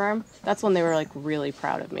auditing firm. That's when they were, like, really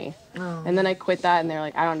proud of me. Oh. And then I quit that, and they're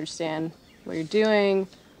like, I don't understand what you're doing.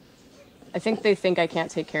 I think they think I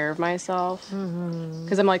can't take care of myself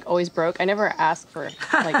because I'm, like, always broke. I never ask for,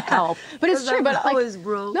 like, help. But it's true, but, like, always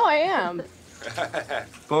broke. No, I am.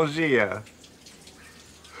 Bom dia.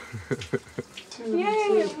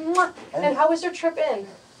 Yay! And how was your trip in?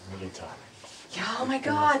 Really tired. Yeah, oh my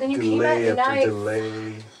God, and you came at Delay night. after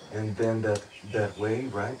delay, and then that way,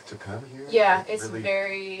 right, to come here? Yeah, it's Really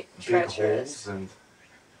very big treacherous. holes and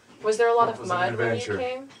Was there a lot it of was an mud when you adventure.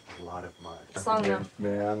 came? A lot of mud. It's long enough.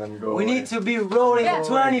 Man, I'm going. We need to be rolling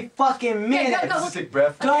 20 fucking minutes. go. Take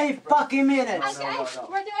breath. 20 fucking minutes. Okay,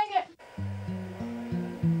 we're doing it.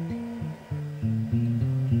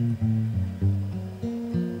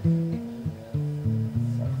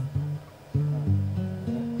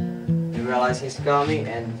 You realize he's coming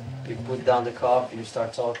and you put down the cup, you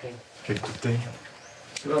start talking. Que tu tem?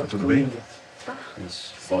 Tudo bem?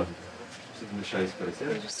 Isso. Pode. Precisa deixar isso parecer?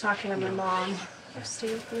 I was just talking to my mom.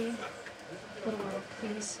 Stay with me. A little while,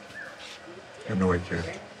 please. Eu não quero.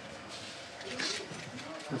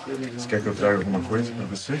 Você quer que eu traga alguma coisa pra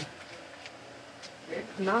você?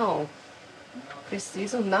 No.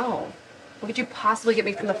 Preciso? No. What could you possibly get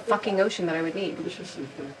me from the fucking ocean that I would need?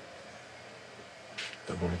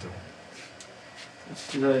 Tá bom, então.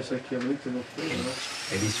 Não, isso aqui é muito no frio, né?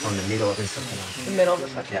 It is from the middle of the fucking The middle of the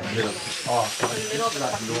fucking Yeah, middle. Oh, the middle of the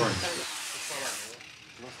fucking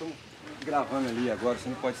Nós estamos gravando ali agora, você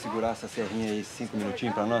não pode segurar essa serrinha aí 5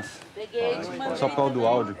 minutinhos pra nós? Só por causa do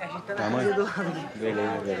áudio. Tá, mãe?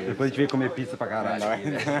 Beleza, beleza. Depois a gente vem comer pizza pra caralho.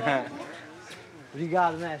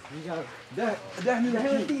 Obrigado, mestre. Obrigado. 10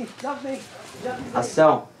 minutinhos. Já vem.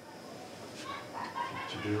 Ação.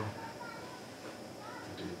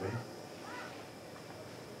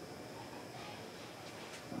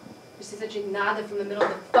 Precisa de nada from the middle of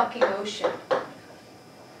the fucking ocean.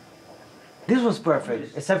 This was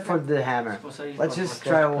perfect, except for the hammer. Let's just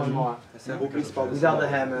try one more. Without the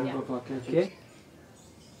hammer. Okay?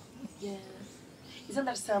 Yeah. Isn't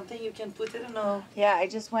there something you can put it or no? Yeah, I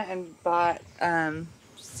just went and bought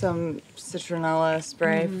some citronella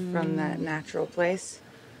spray from that natural place.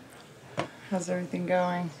 How's everything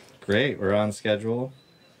going? Great, we're on schedule.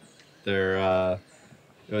 It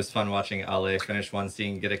was fun watching Ale finish one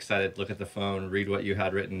scene, get excited, look at the phone, read what you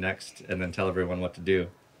had written next, and then tell everyone what to do.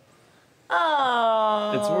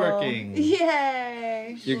 Oh. It's working.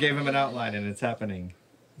 Yay. You gave him an outline and it's happening.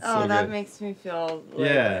 It's Oh, so that good. makes me feel like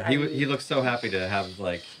Yeah, he looks so happy to have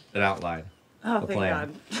like an outline. Oh, a thank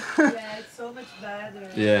plan. God. Yeah, it's so much better.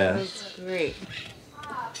 Yeah. That's great.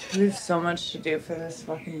 We have so much to do for this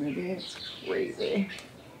fucking movie. It's crazy.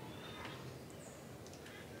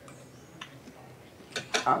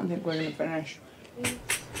 I don't think we're gonna finish.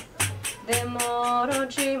 Demoro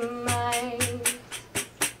demais.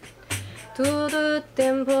 Tudo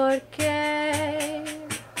tem porquê.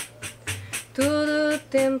 Tudo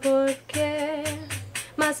tem porquê.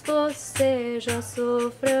 Mas você já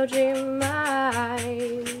sofreu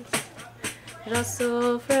demais. Já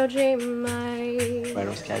sofreu demais. Right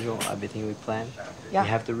on schedule, everything we planned. Yeah. We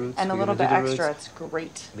have the roots. And a we're little gonna bit do the extra. roots. It's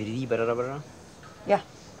great. Bidi-bidi-bada-da-bada. Yeah.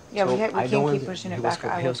 Yeah, So we I can't don't keep want- pushing it he was back.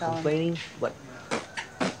 I he will was tell him. complaining, but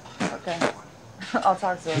Okay. I'll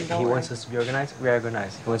talk to him. he Don't worry. wants us to be organized. We're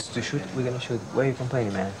organized. He wants us to shoot. We're gonna shoot. Why are you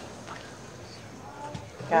complaining, man?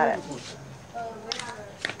 Got it.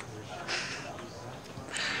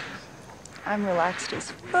 I'm relaxed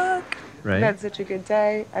as fuck. Right. I've had such a good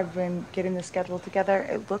day. I've been getting the schedule together.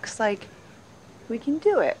 It looks like we can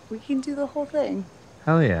do it. We can do the whole thing.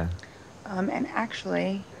 Hell yeah. And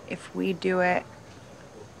actually, if we do it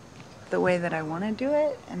the way that I want to do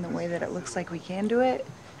it and the way that it looks like we can do it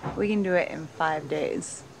in 5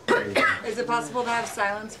 days. Is it possible to have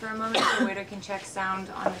silence for a moment so the waiter can check sound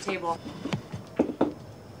on the table?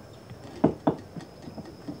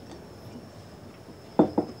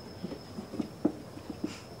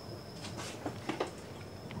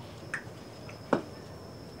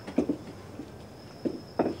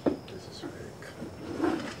 This is fake.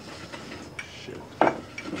 Shit. I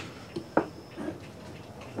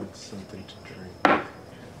want something to drink. I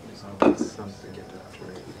want something to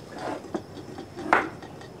drink.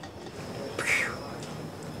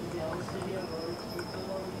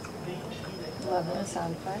 Loving the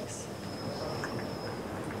sound effects.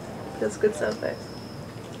 Feels good sound effects.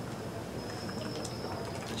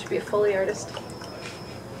 Should be a Foley artist.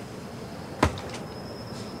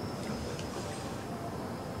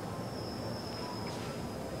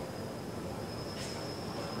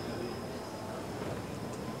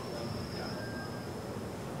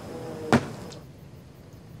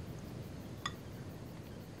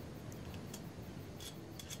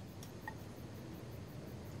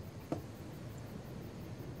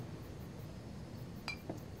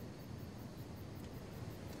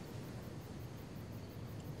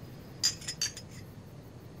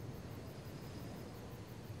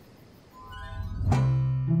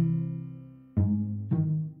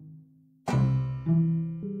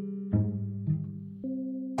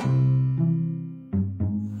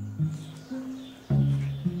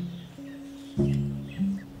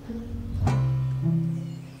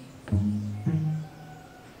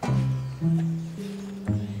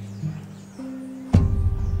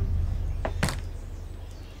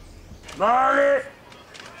 Molly!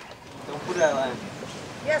 Don't put that line.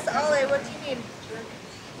 Yes, Ale, what do you need?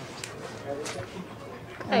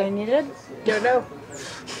 Hey. I needed? Don't know.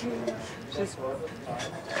 Just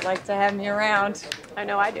like to have me around. I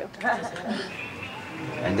know I do.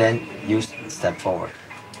 And then you step forward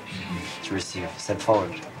to receive. Step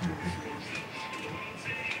forward.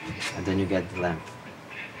 And then you get the lamp.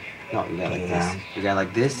 No, you get like this. You get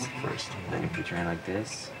like this first. Then you put your hand like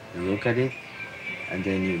this. You look at it. And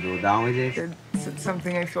then you go down with it. It's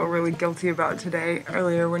something I feel really guilty about today,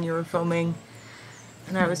 earlier when you were filming.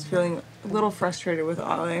 And I was feeling a little frustrated with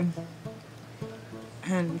Ale,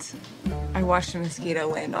 and I watched a mosquito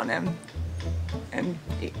land on him and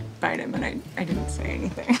bite him, and I didn't say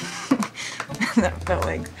anything. That felt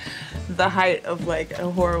like the height of like a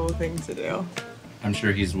horrible thing to do. I'm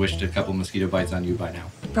sure he's wished a couple mosquito bites on you by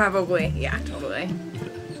now. Probably, yeah, totally.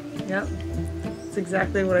 Yep, it's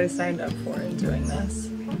exactly what I signed up for in doing this.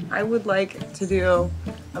 I would like to do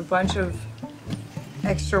a bunch of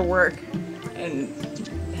extra work and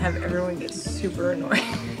have everyone get super annoyed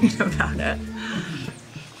about it.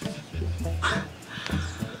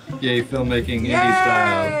 Yay, filmmaking, indie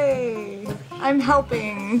style. Yay! I'm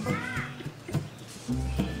helping.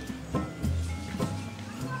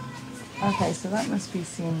 Okay, so that must be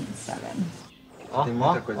scene 7. Ó, o que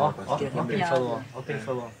ele falou, ó. O que ele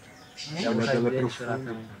falou. É a vontade dele chorar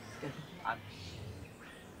também.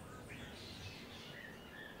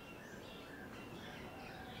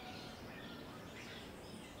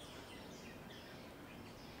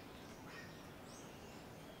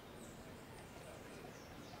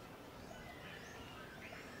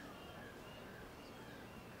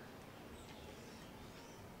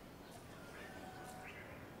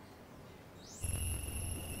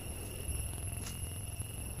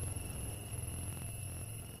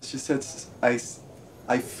 She said,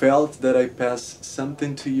 I felt that I passed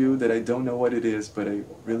something to you that I don't know what it is, but I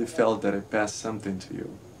really felt that I passed something to you.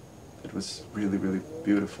 It was really, really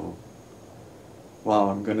beautiful. Wow,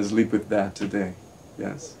 I'm gonna sleep with that today.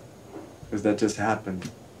 Yes. Because that just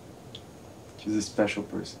happened. She's a special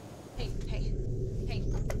person. Hey,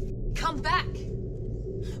 come back!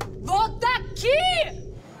 Volta aqui!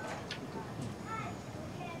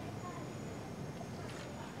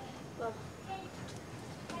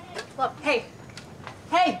 Love, hey!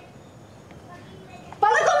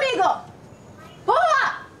 Fala comigo!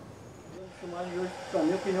 Porra! A filmagem de hoje, na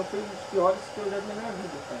minha opinião, foi um dos piores projetos da minha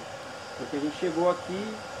vida, cara. Porque a gente chegou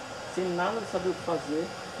aqui sem nada de saber o que fazer.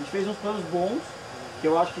 A gente fez uns planos bons, que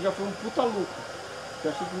eu acho que já foi um puta lucro. Que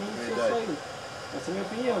eu achei que nem isso ia sair. Essa é a minha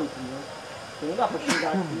opinião, entendeu? Então não dá pra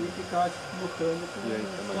chegar aqui e ficar botando com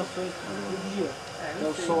informações todo dia. É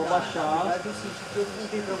o sol baixar. Mas eu senti que eu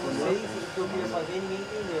contei pra vocês o que eu queria fazer e ninguém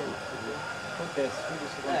entendeu. Acontece, tudo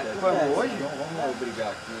isso acontece. Hoje? Vamos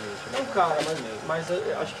brigar aqui. Não, cara, mas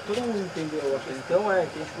acho que todo mundo entendeu. A questão é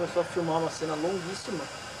que a gente começou a filmar uma cena longuíssima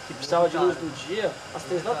que precisava de luz do dia às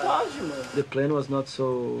 3 da tarde, mano. The plan was not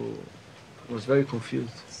so... was very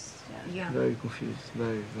confused. Yeah. Very confused.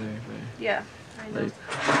 Very. Yeah, I know. Like,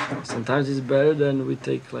 sometimes it's better than we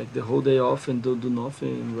take like the whole day off and do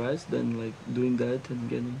nothing and rest than like doing that and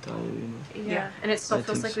getting tired, you know. Yeah, and it still I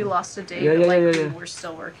feels think like so. we lost a day, Yeah, but like yeah. we're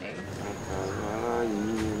still working.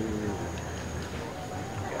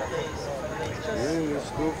 Eu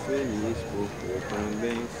estou feliz porque eu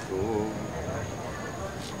também sou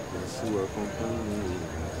na sua companhia.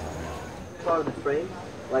 Part of the frame,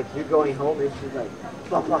 like you're going home and she's like,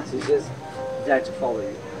 blah, blah, she's just there to follow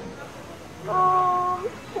you. Oh.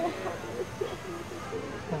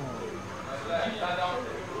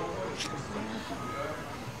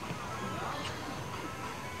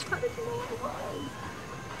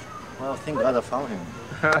 Well, thank God I found him.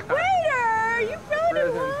 Waiter, you found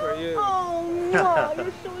him! Present for you. Oh, no,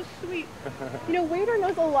 you're so sweet. You know, Waiter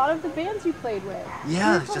knows a lot of the bands you played with.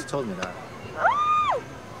 Yeah, he just told me that. Oh!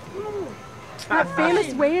 That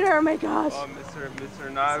famous Waiter, oh my gosh. Oh,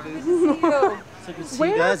 Mr. Navis. So good to see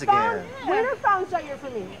you guys again. Waiter found Jair for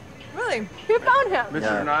me. Really? Who found him?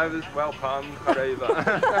 Mr. Navis, welcome, Paraíba.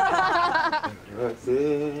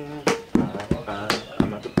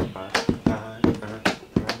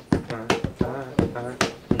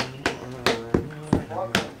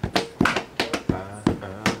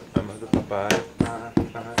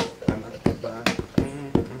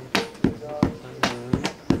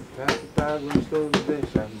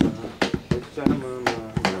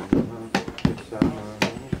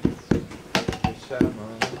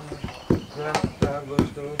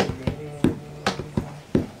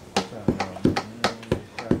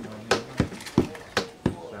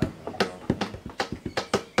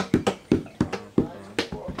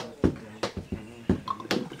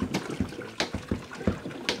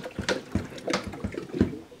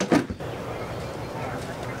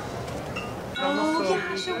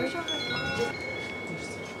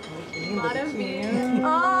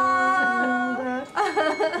 Maravilha.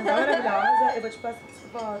 Maravilhosa. Eu vou te passar essa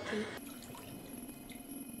foto.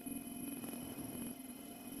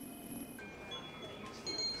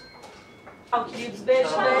 Queridos, beijo.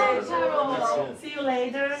 See you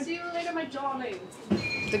later. See you later, my darling.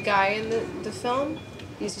 The guy in the film,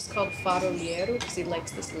 he's just called farolero because he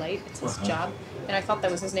likes this light. It's his job. And I thought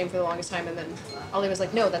that was his name for the longest time, and then Ali was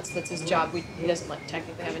like, no, that's his job. He doesn't like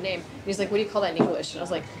technically have a name. And he's like, what do you call that in English? And I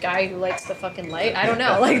was like, guy who likes the fucking light? I don't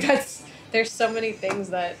know. Like there's so many things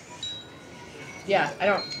that, yeah, I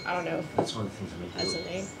don't know. That's one of the things that That's a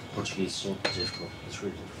name. Portuguese so difficult. It's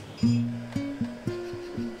really difficult.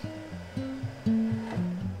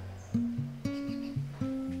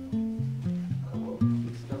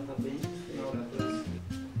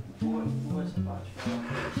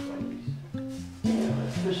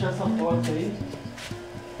 Fechar essa porta aí.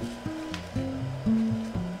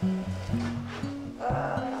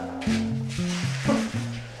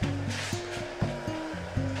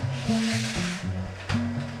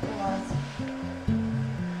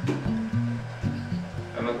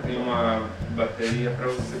 Ela tem uma bateria para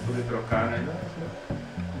você poder trocar, né?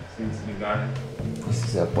 Sem desligar, né? This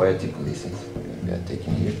is a poetic license we are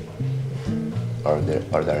taking here. Our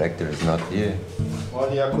director is not here.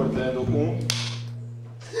 Pode ir acordando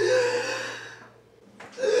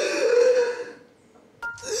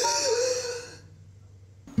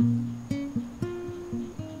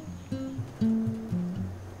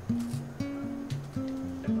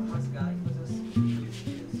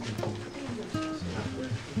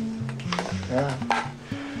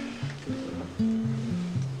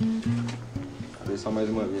Vê só mais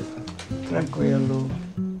uma vez, tá? Tranquilo.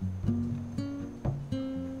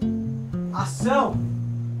 Ação!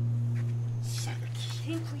 Sai daqui.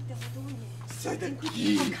 Tem cuidado, né? Sai daqui.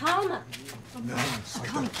 Tem cuidado. Calma. Não, sai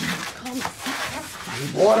Calma, daqui. calma. Vai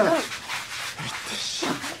embora.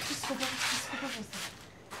 Desculpa você.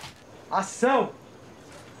 Ação!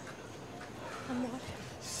 Amor.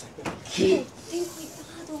 Sai daqui. Tem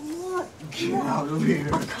cuidado, amor. Get out of here.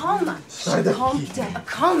 Calma. Sai daqui. Calma, down.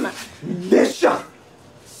 Calma. Deixa!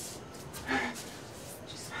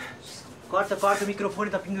 Corta, o microfone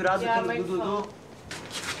tá pendurado aqui do Dudu.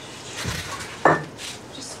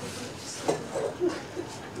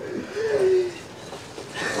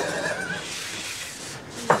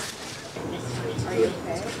 Are you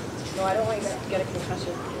okay? No, I don't want you to get a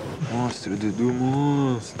concussion. Monstro, Dudu,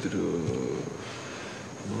 monstro.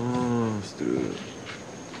 Monstro.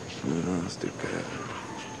 Monstro, cara.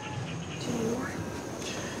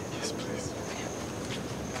 Yes, please.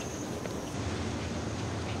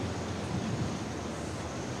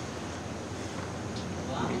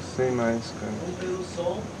 Não sei mais, cara. Vamos pelo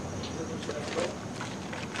som.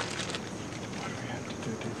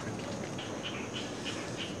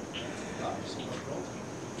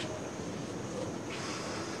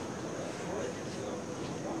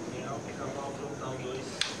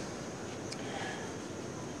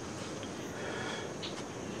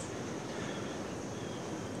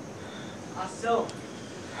 Ação!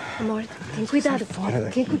 Amor, tem cuidado.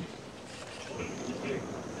 Tem cuidado.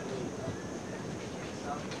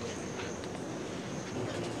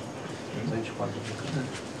 A gente pode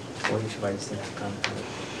ou a gente vai ficando.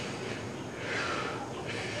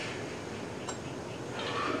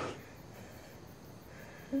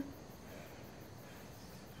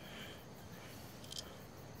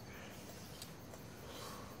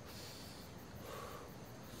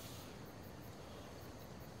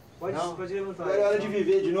 Pode levantar. Agora é hora de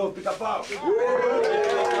viver de novo, pica-pau.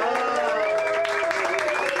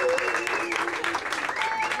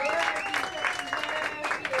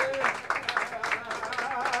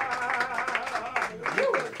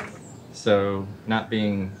 So, not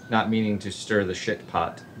meaning to stir the shit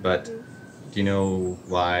pot, but do you know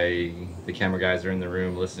why the camera guys are in the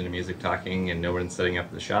room listening to music, talking, and no one's setting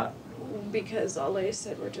up the shot? Because Ale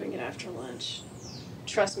said we're doing it after lunch.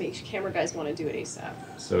 Trust me, camera guys want to do it ASAP.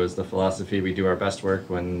 So is the philosophy we do our best work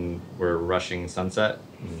when we're rushing sunset,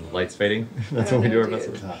 and lights fading? That's when we do our best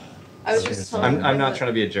work. I was just telling I'm not trying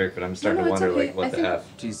to be a jerk, but I'm starting to it's wonder, okay. like, what the F?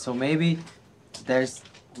 Geez, so maybe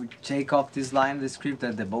we take off this line in the script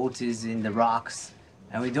that the boat is in the rocks,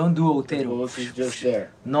 and we don't do Otero. The boat is just there.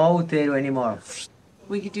 No Otero anymore.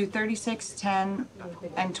 We could do 36, 10,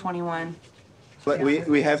 and 21. But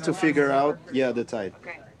we have to figure out, the tide.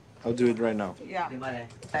 Okay. I'll do it right now. Yeah.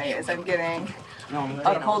 Is I'm getting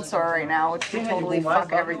a cold sore right now, which could totally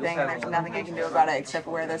fuck everything. There's nothing I can do about it except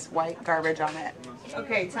wear this white garbage on it.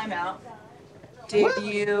 Okay, time out. Did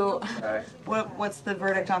you? What's the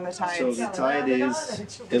verdict on the tide? So the tide is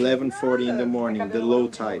 11:40 in the morning, the low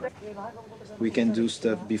tide. We can do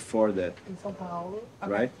stuff before that,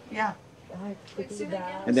 right? Yeah.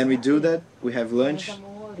 And then we do that, we have lunch,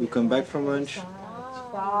 we come back from lunch,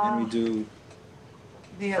 and we do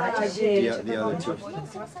the other two.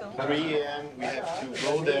 3 a.m. we have to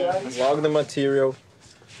go there, log the material,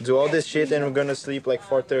 do all this shit, and we're gonna sleep like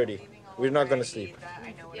 4:30. We're not gonna sleep.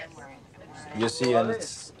 You see, and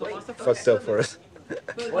fucked up for us.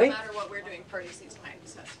 But no matter what, we're doing party scenes tonight,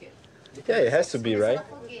 so that's good. Yeah, it has to be, right?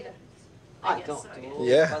 I guess so.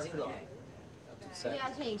 Yeah.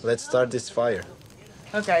 Let's start this fire.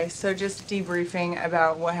 Okay, so just debriefing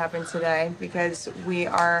about what happened today because we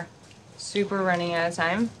are super running out of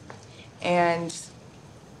time and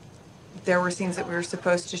there were scenes that we were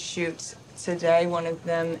supposed to shoot today. One of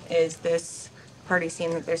them is this party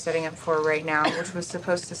scene that they're setting up for right now, which was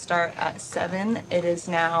supposed to start at 7. It is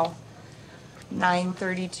now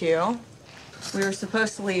 9:32. We were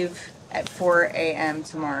supposed to leave at 4 a.m.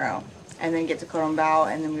 tomorrow and then get to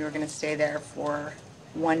Corumbao, and then we were going to stay there for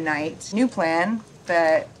one night. New plan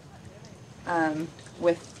that,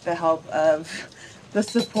 with the help of the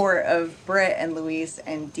support of Britt and Luis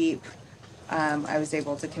and Deep, I was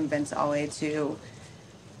able to convince Ale to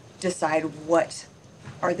decide what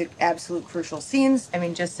are the absolute crucial scenes. I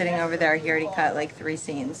mean, just sitting over there, he already cut like 3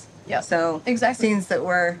 scenes. Yeah. So exactly scenes that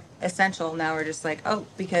were essential, now we're just like, oh,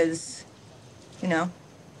 because, you know,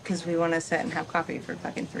 because we want to sit and have coffee for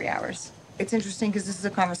fucking 3 hours. It's interesting because this is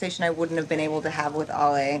a conversation I wouldn't have been able to have with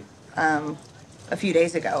Ale a few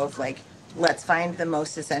days ago of like, let's find the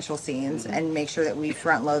most essential scenes and make sure that we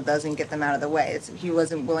front load those and get them out of the way. He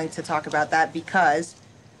wasn't willing to talk about that because,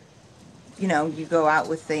 you know, you go out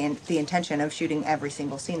with the intention of shooting every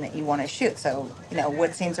single scene that you want to shoot. So, you know,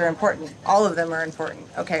 what scenes are important? All of them are important.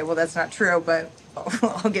 Okay, well, that's not true, but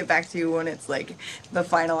I'll get back to you when it's like the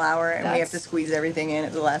final hour and we have to squeeze everything in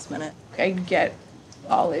at the last minute. I get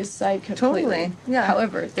Ale's side completely. Totally, yeah.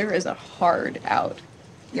 However, there is a hard out.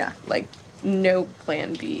 Yeah. Like, no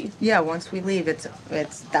plan B. Yeah, once we leave, it's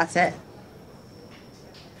that's it.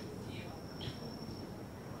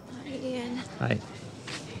 Hi, Ian. Hi.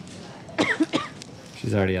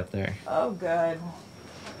 She's already up there. Oh, good.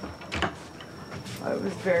 I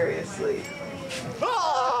was very asleep.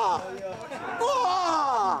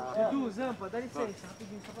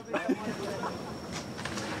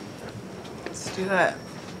 Let's do it.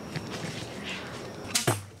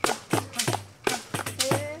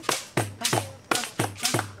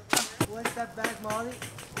 What's that bag, Molly?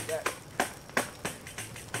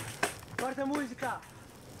 Corta a música.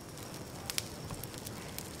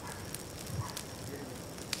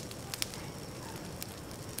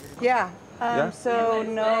 Yeah. Yeah? So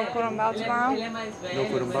no Corumbao tomorrow? No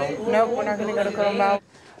Corumbao? Nope, we're not gonna go to Corumbao.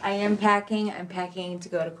 I am packing. I'm packing to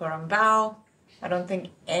go to Corumbao. I don't think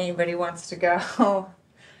anybody wants to go.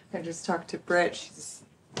 I just talked to Britt. She's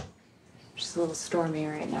a little stormy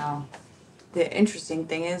right now. The interesting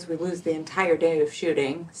thing is we lose the entire day of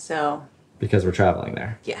shooting, so Because we're traveling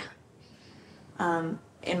there. yeah.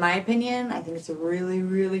 In my opinion, I think it's a really,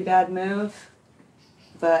 really bad move,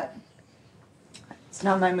 but it's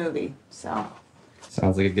not my movie, so.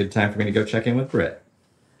 Sounds like a good time for me to go check in with Britt.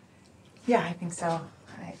 Yeah, I think so.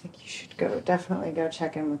 I think you should definitely go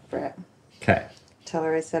check in with Britt. Okay. Tell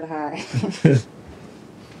her I said hi.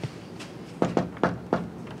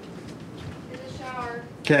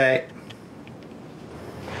 Okay.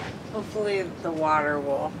 Hopefully the water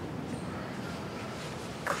will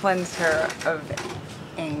cleanse her of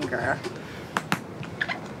anger.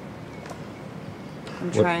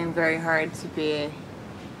 I'm trying very hard to be.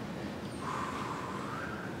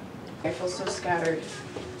 I feel so scattered.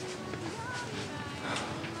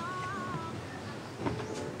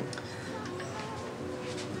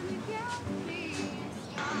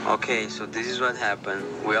 Okay, so this is what happened.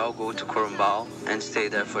 We all go to Corumbao and stay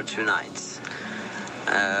there for 2 nights.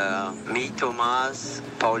 Me, Tomas,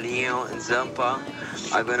 Paulinho, and Zampa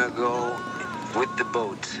are gonna go with the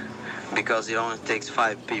boat because it only takes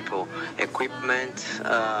 5 people. Equipment,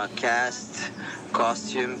 cast,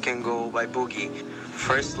 costume can go by boogie.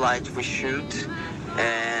 First light we shoot,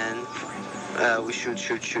 and we shoot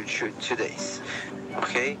 2 days.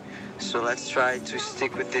 Okay? So let's try to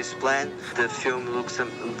stick with this plan. The film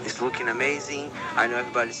is looking amazing. I know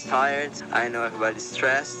everybody's tired. I know everybody's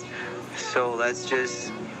stressed. So let's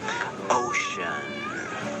just ocean.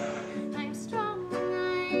 I'm strong, I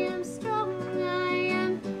am strong, I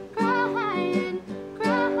am crying,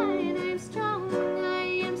 crying. I'm strong,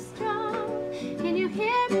 I am strong. Can you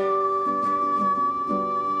hear me?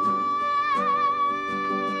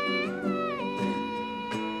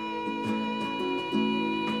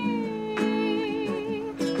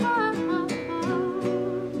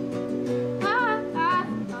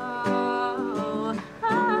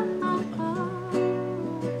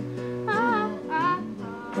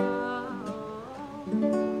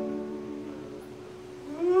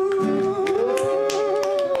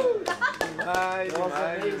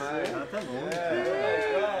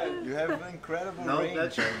 have an incredible No, range.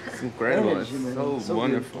 that's it's incredible. It's so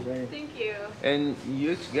wonderful. Thank you. And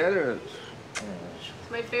you together.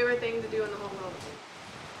 It's my favorite thing to do in the whole world.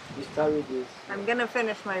 We start with this. I'm gonna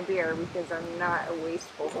finish my beer because I'm not a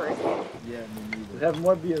wasteful person. Yeah, me neither. We have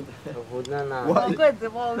more beer. Well,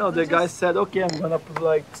 good. Well, No, the guy said, okay, I'm gonna put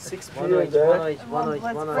like 6 beers there.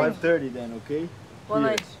 5:30 then, okay? Well,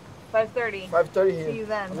 Here. it's 5:30. 5:30 here. See you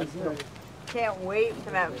then. Let's go. Can't wait for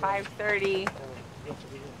that 5:30.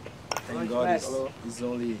 Thank God it's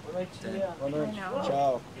only 10.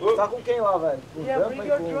 Tchau. Você tá com quem lá, velho? Yeah, bring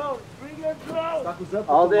your drone. Bring your drone. Tá com o Zé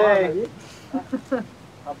All day. ali?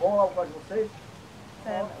 Tá bom lá o quarto de vocês?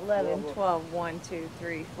 10, 11, 12, 1, 2,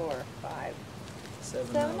 3, 4, 5.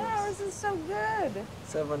 7 hours is so good.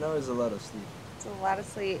 7 hours is a lot of sleep. It's a lot of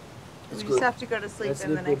sleep. It's We good. just have to go to sleep Let's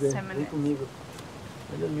in the sleep next together. 10 minutes. Vem comigo.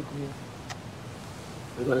 Vai dormir comigo.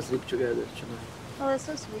 We're gonna sleep together tonight. Oh, that's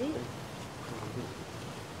so sweet.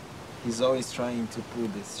 He's always trying to pull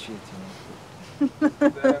this shit, you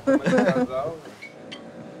know.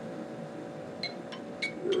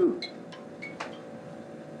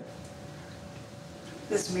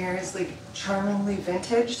 This mirror is like charmingly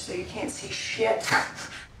vintage, so you can't see shit.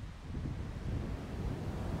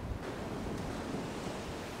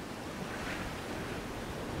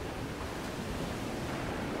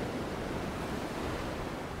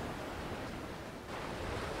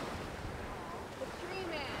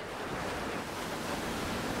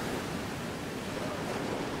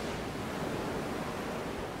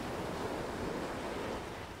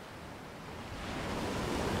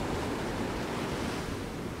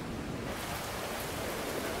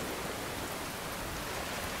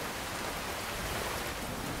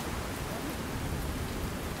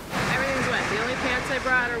 Everything's wet. The only pants I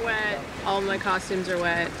brought are wet. All of my costumes are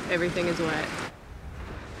wet. Everything is wet.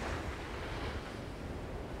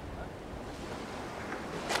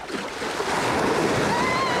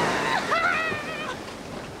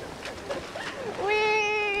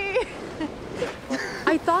 Whee!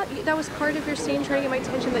 I thought that was part of your scene trying to get my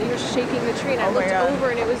attention, that you were shaking the tree, and I Oh my looked God. over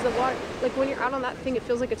and it was the water. Like when you're out on that thing, it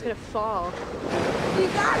feels like it's gonna fall. You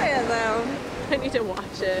got it though. I need to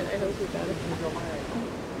watch it. I hope you got it.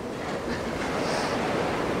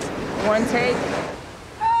 One take.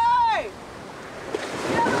 Hey!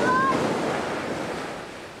 You have a light?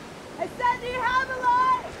 I said, do you have a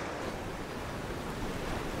light?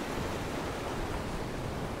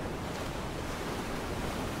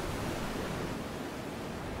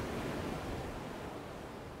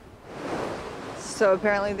 So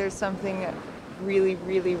apparently there's something really,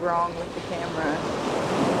 really wrong with the camera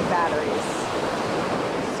and the batteries.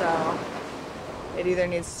 So it either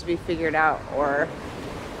needs to be figured out or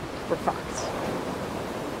we're fucked.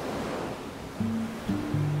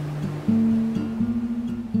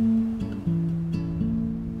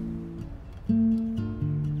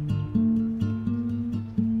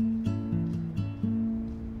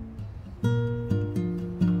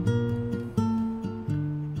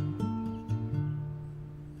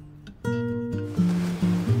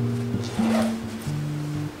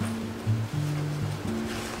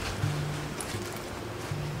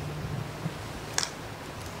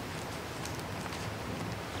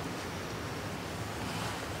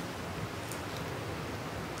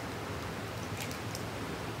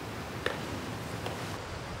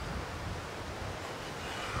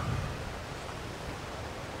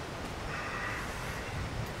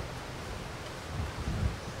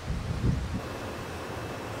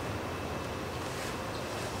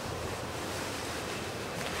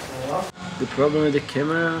 The problem with the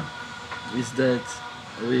camera is that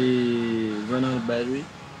we run out of battery.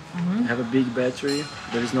 We have a big battery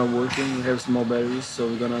that is not working. We have small batteries, so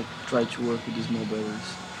we're gonna try to work with the small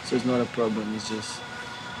batteries. So it's not a problem, it's just,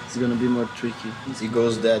 it's gonna be more tricky. It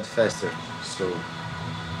goes dead faster, so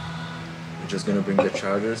we're just gonna bring the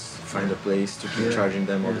chargers, find a place to keep charging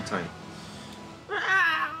them all the time.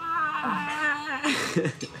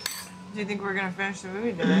 Do you think we're gonna finish the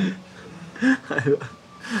movie today?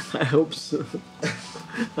 I hope so.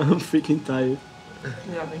 I'm freaking tired.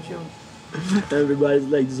 Yeah, me too. Everybody's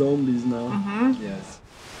like zombies now. Yes.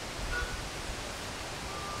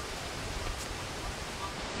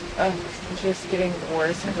 It's just getting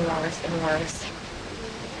worse and worse and worse.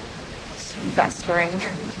 It's festering.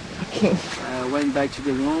 I went back to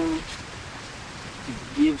the room,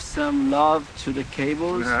 give some love to the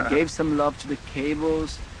cables, gave some love to the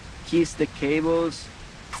cables, kissed the cables,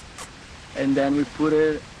 and then we put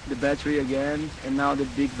the battery again, and now the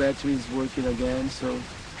big battery is working again, so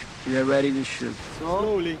we are ready to shoot.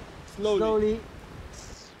 Slowly. Slowly.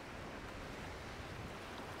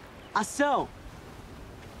 Ação!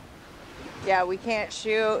 yeah, we can't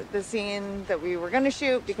shoot the scene that we were going to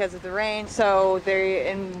shoot because of the rain. So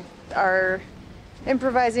they are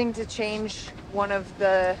improvising to change one of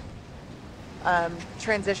the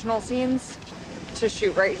transitional scenes to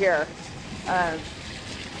shoot right here,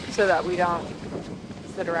 so that we don't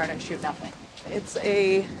sit around and shoot nothing. It's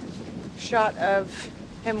a shot of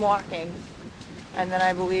him walking, and then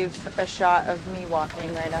I believe a shot of me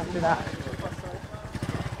walking right after that.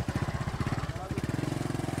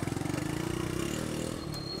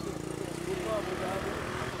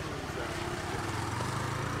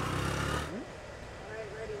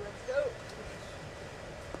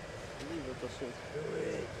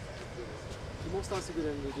 Looks like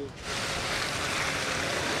we're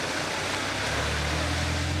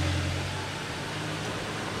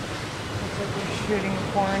shooting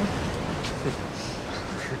porn.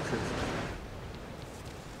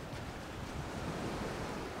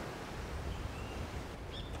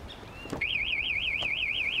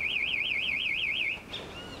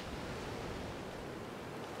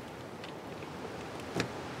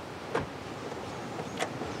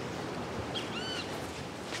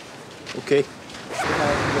 Okay. Can't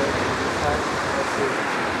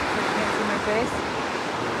see my face?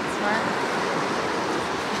 Smart.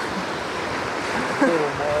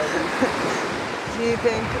 Do you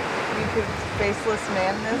think you could faceless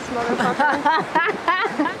man this motherfucker?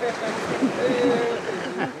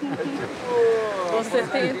 Você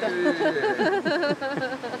tenta.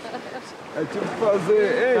 É tipo fazer,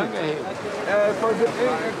 ei, fazer,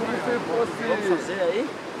 como se fosse... Vamos fazer aí?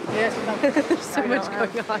 Yes, there's so much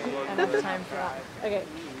going on. I don't have time for that. Okay.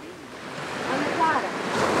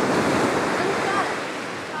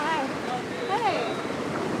 Hi. Hey,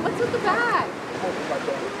 what's with the bag?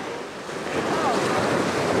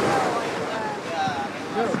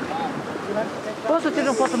 Posso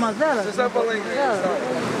tirar foto mais dela? Você sabe falar inglês?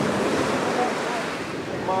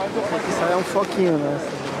 Isso aí é foquinho, né?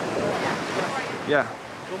 Yeah.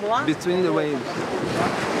 Between the waves.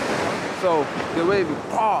 So the wave,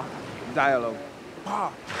 dialogue,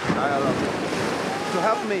 dialogue. To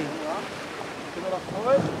help me.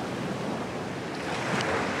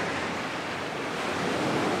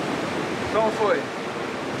 Como foi?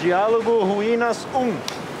 Diálogo Ruínas 1.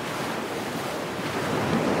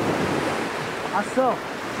 Ação.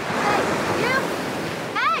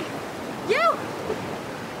 Hey, you!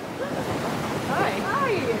 Hi.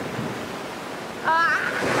 Hi.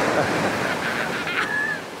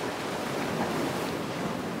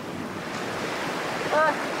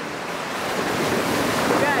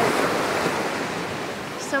 Guys,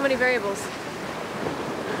 so many variables.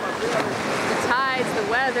 The tides, the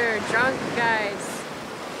weather, drunk guys.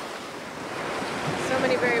 So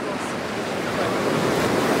many variables.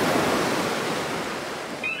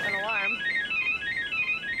 An alarm.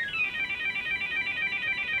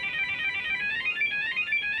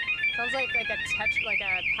 Sounds like a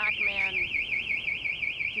Pac-Man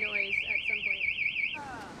noise at some point.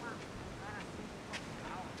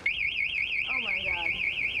 Oh my god.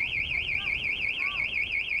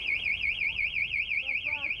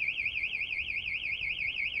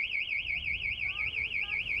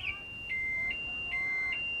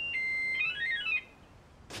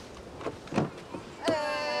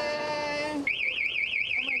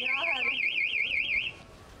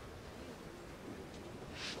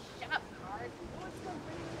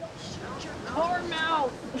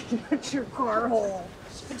 Shut your car hole.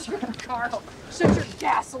 Shut your car hole. Shut your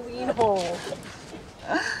gasoline hole.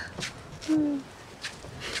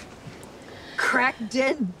 Crack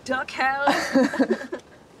dead duck house.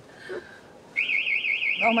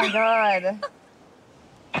 Oh my god.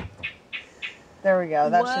 There we go.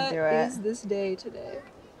 That should do What it. is this day today?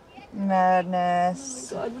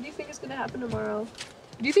 Madness. Oh my god, what do you think is gonna happen tomorrow?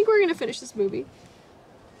 Do you think we're gonna finish this movie?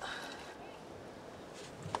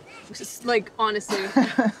 Just like honestly.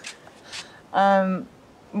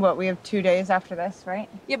 What, we have 2 days after this, right?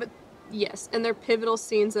 Yeah, but yes, and they're pivotal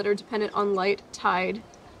scenes that are dependent on light, tide,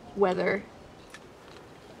 weather.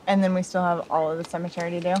 And then we still have all of the cemetery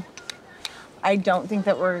to do. I don't think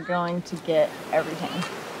that we're going to get everything.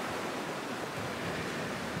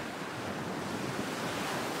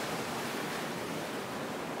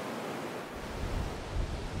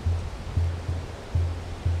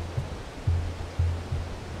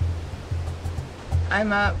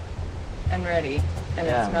 I'm up and ready, and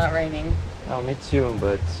Yeah. it's not raining. Oh, me too,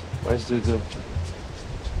 but where's Dudu?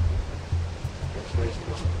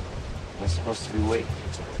 I'm supposed to be waiting.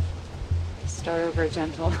 Start over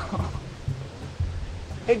gentle.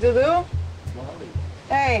 Hey, Dudu?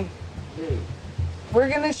 Hey. We're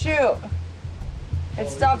gonna shoot. It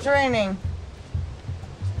stopped raining.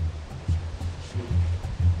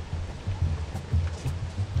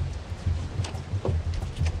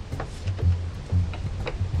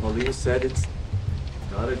 Paulinho said it's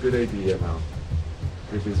not a good idea now.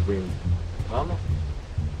 With this wind. Vamos?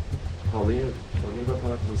 Paulinho vai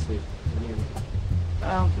falar com você.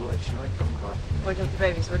 Oh. Wake up the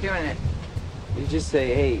babies, we're doing it. You just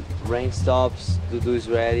say, hey, rain stops, Dudu is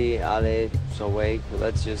ready, Ale is awake,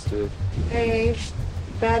 let's just do it. Hey,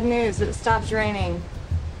 bad news, it stopped raining.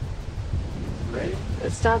 Rain?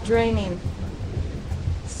 It stopped raining.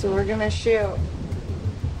 So we're gonna shoot.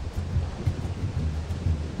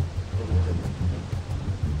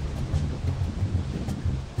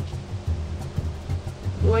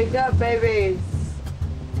 Wake up, babies.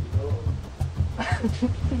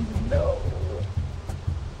 No.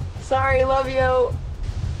 Sorry, love you.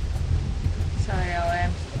 Sorry,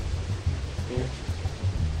 Ale.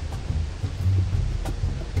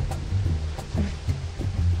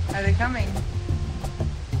 Are they coming?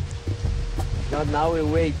 Not now, we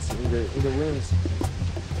wait in the winds.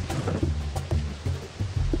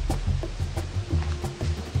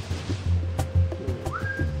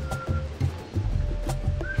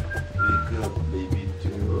 Wake up, baby, to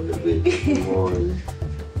baby, come on.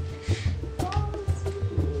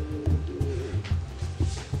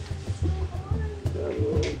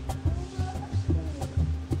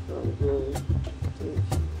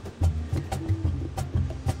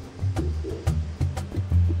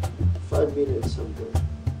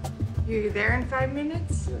 You there in 5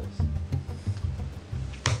 minutes? Yes.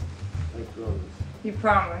 I promise. You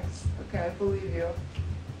promise. Okay, I believe you.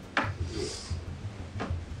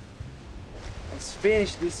 Let's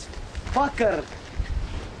finish this fucker!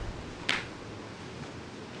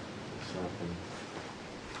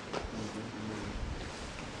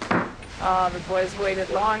 Oh, the boys waited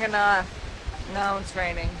long enough. Now it's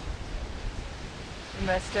raining. You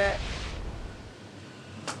missed it.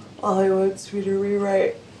 Ollie wants me to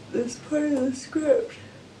rewrite this part of the script.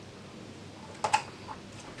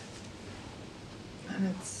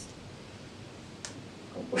 And it's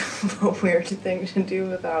a weird thing to do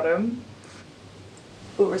without him.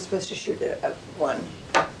 But we're supposed to shoot it at 1.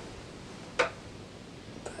 But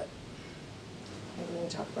maybe we can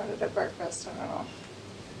talk about it at breakfast, I don't know.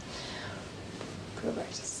 Go back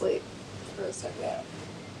to sleep for a second.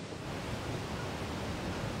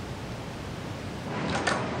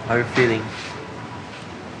 How are you feeling?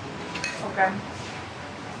 Okay.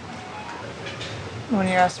 When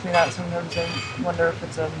you ask me that, sometimes I wonder if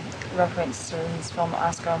it's a reference to his film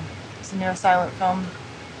Oscar. It's a neo-silent film.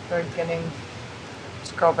 Very beginning,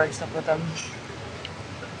 this girl breaks up with him.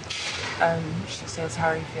 And she says, "How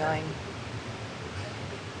are you feeling?"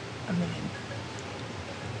 And then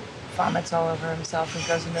vomits all over himself and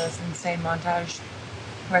goes into this insane montage.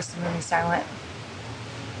 The rest of the movie's silent.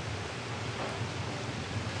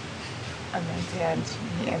 And then at the end,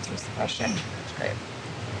 he answers the question. It's great.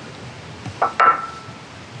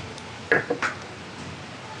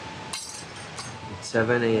 It's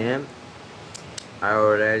 7 a.m. I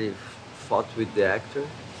already fought with the actor.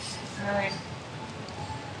 Alright.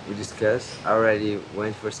 We discussed. I already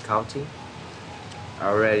went for scouting. I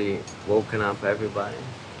already woken up everybody.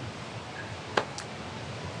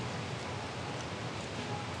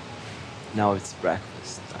 Now it's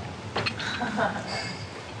breakfast time.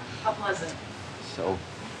 How pleasant. So,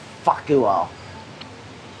 fuck you all.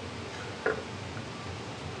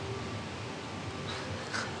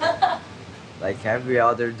 Like every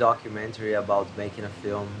other documentary about making a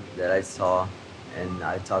film that I saw, and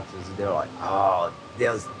I talked to them, they were like, "Oh,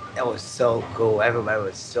 that was so cool. Everybody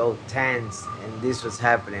was so tense, and this was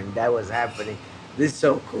happening, that was happening. This is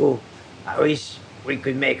so cool. I wish we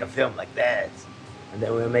could make a film like that." And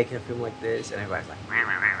then we were making a film like this, and everybody's like,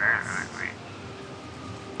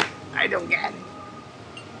 "I don't get it."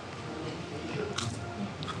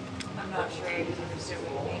 I'm not sure I understood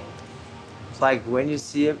what you mean. It's like when you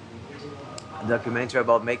see a documentary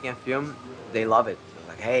about making a film, they love it. They're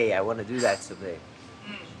like, "Hey, I want to do that someday."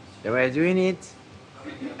 Then we're doing it,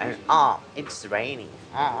 and it's raining.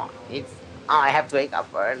 I have to wake up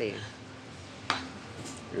early.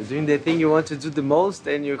 You're doing the thing you want to do the most,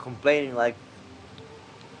 and you're complaining like,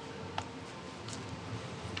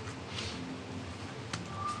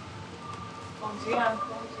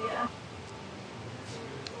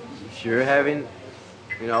 if you're having,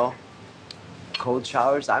 cold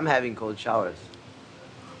showers, I'm having cold showers.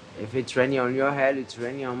 If it's raining on your head, it's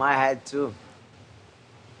raining on my head too.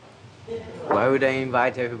 Why would I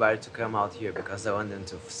invite everybody to come out here? Because I want them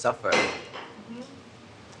to suffer.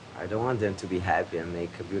 I don't want them to be happy and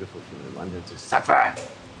make a beautiful film. I want them to suffer.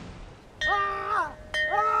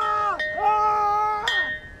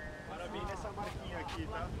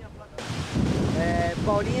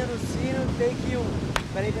 Paulinha no sino, take 1.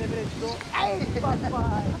 Peraí, tô... Ai,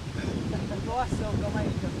 papai! Doação, calma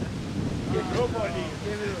aí. Quebrou, Paulinho?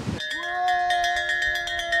 Quebrou.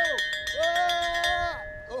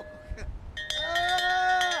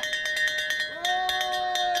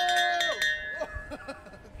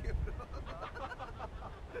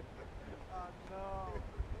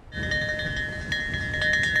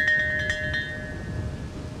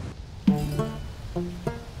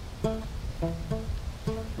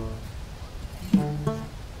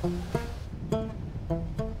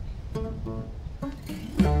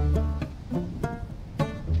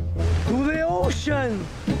 To the ocean!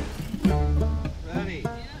 Ready.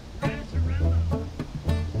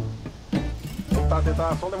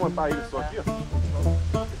 Tentar só levantar ele só aqui, ó.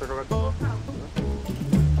 Tentar jogar de novo.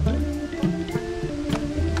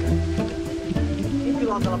 E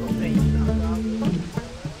pilota lá pra frente.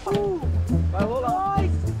 Vai rolar.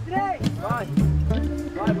 2, 3. Vai.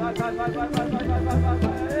 Vai.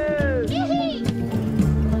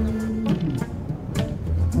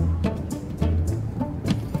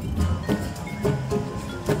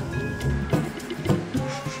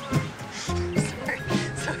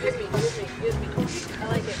 So hit me. I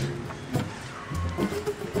like it.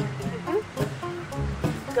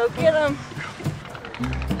 Go get him.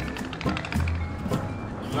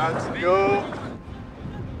 Let's go.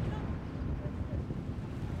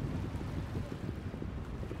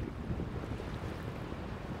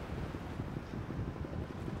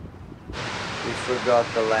 We forgot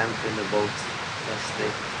the lamp in the boat last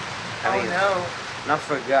day. Oh, no. Not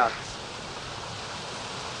forgot.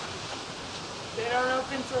 They don't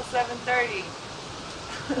open till 7:30.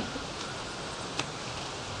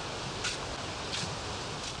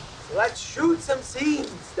 Let's shoot some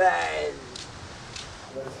scenes then.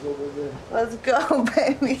 Let's go,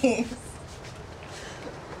 babies.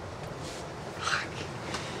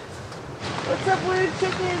 What's up, weird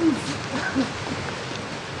chickens?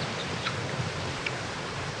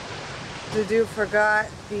 The dude forgot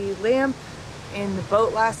the lamp in the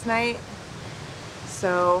boat last night,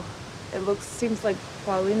 so it seems like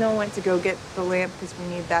Paulino went to go get the lamp because we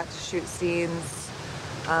need that to shoot scenes,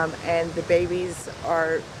 and the babies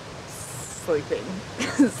are sleeping.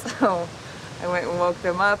 So I went and woke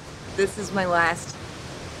them up. This is my last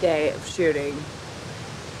day of shooting,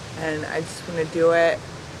 and I just want to do it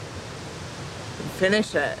and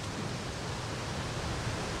finish it.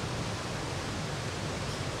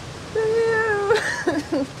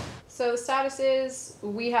 So the status is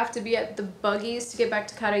we have to be at the buggies to get back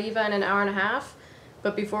to Caraíva in an hour and a half.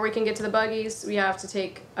 But before we can get to the buggies, we have to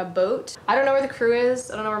take a boat. I don't know where the crew is.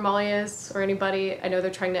 I don't know where Molly is or anybody. I know they're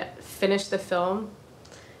trying to finish the film.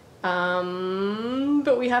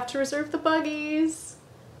 But we have to reserve the buggies.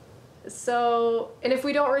 So, and if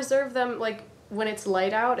we don't reserve them, like when it's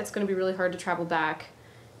light out, it's gonna be really hard to travel back.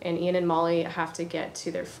 And Ian and Molly have to get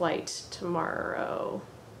to their flight tomorrow,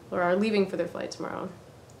 or are leaving for their flight tomorrow.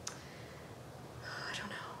 I don't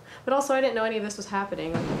know. But also I didn't know any of this was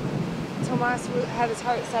happening. Tomas had his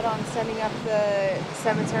heart set on setting up the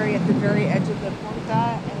cemetery at the very edge of the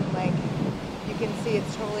Punta, and like you can see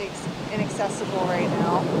it's totally inaccessible right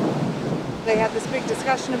now. They had this big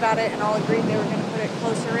discussion about it and all agreed they were going to put it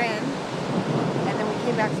closer in, and then we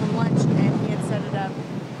came back from lunch and he had set it up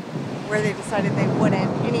where they decided they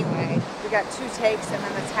wouldn't anyway. We got 2 takes and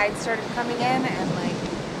then the tide started coming in and like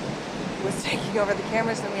was taking over the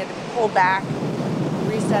cameras, and then we had to pull back,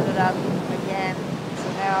 reset it up again.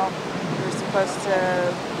 So now we're supposed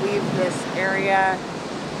to leave this area,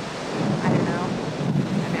 I don't know,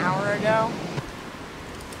 an hour ago.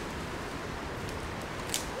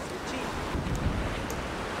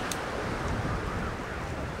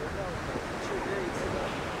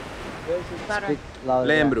 Speak louder.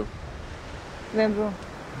 Lembro. Lembro.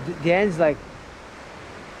 The end's like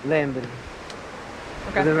lembro.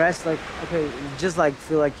 Okay. But the rest, like, okay, you just like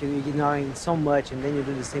feel like you're ignoring so much, and then you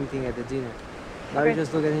do the same thing at the dinner. Now you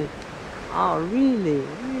just look at him. Oh, really?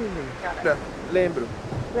 Really? Lembro.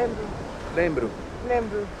 Lembro. Lembro.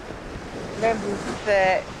 Lembro. Lembro.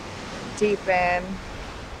 The deep and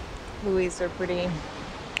Louise are pretty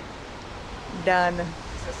done.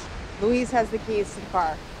 Louise has the keys to the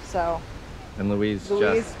car, so. And Louise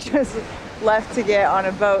just left to get on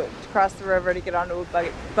a boat to cross the river to get onto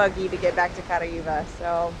a buggy to get back to Caraíva.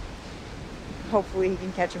 So hopefully he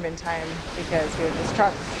can catch him in time because we have this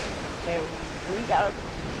truck and we gotta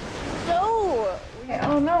go.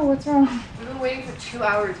 Oh no, what's wrong? We've been waiting for 2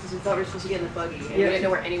 hours because we thought we were supposed to get in the buggy and we didn't know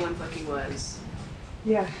where anyone fucking was.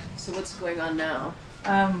 Yeah. So what's going on now?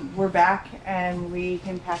 We're back and we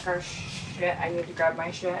can pack our shit. I need to grab my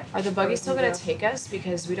shit. Are the buggies still gonna take us?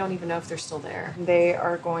 Because we don't even know if they're still there. They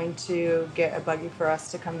are going to get a buggy for us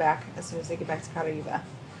to come back as soon as they get back to Caraíva.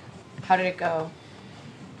 How did it go?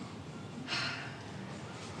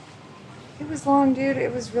 It was long, dude.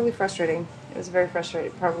 It was really frustrating. It was very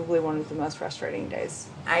frustrating. Probably one of the most frustrating days.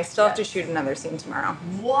 I still have to shoot another scene tomorrow.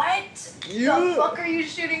 What? The fuck are you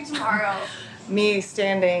shooting tomorrow? Me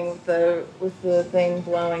standing with the thing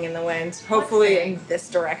blowing in the wind. Hopefully in this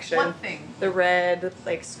direction. What thing? The red,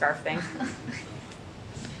 like, scarf thing.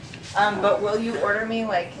 But will you order me,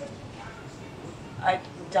 like, a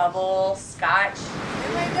double scotch?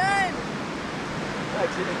 Am I done?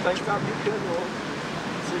 Ele tá brincando.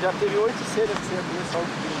 Você já teve 8 cenas que você ia começar o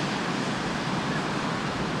filme.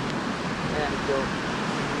 Então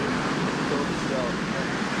oficial.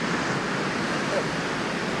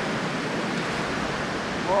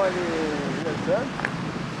 Olha, viajando.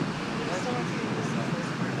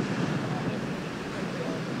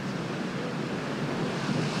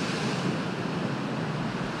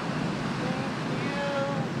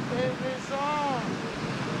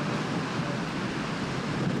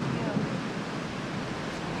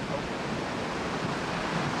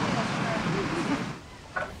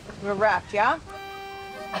 We're wrapped, yeah?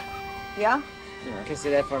 Yeah? You can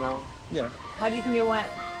see that for now. Yeah. How do you think it went?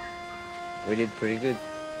 We did pretty good.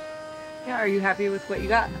 Yeah, are you happy with what you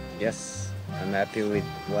got? Yes, I'm happy with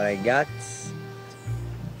what I got.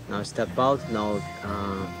 Now step out. Now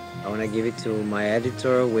I want to give it to my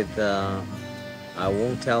editor with I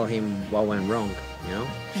won't tell him what went wrong, you know,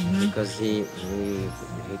 because he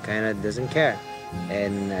kind of doesn't care.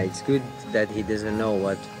 And it's good that he doesn't know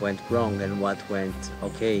what went wrong and what went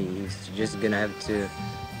okay. He's just gonna have to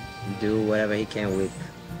do whatever he can with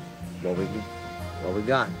what we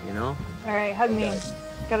got, you know? All right, hug me.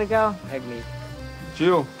 Gotta go. Hug me.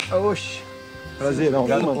 Tio. Oxi. Prazerão,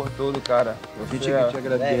 Obrigado por tudo, cara. A gente que te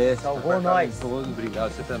agradece. Salvou nós. Todo,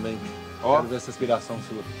 obrigado, você também. Ó. Quero ver essa inspiração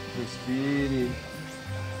sua. Respire.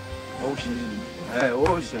 Ocean.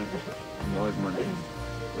 Ocean. Nós, mano.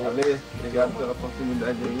 Ale, obrigado pela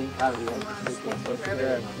oportunidade aí.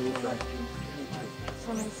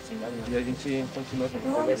 E a gente continua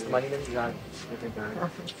Nice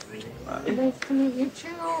to meet you too.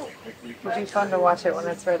 It'll be fun to watch it when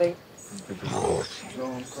it's ready.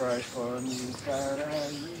 Don't cry for me,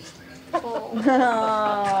 caralho. Oh,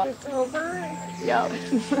 it's over? Yep.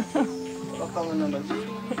 Qual que é o nome aqui?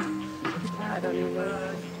 I don't even know.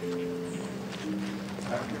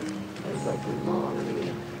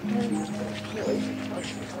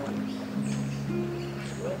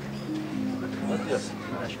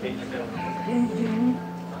 Acho que é isso mesmo.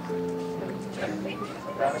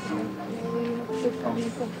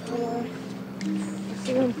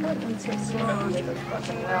 The importance of sound is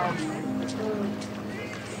fucking well.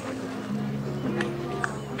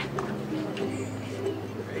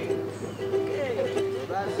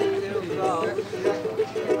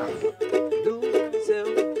 Do seu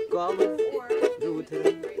colo do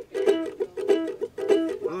útero.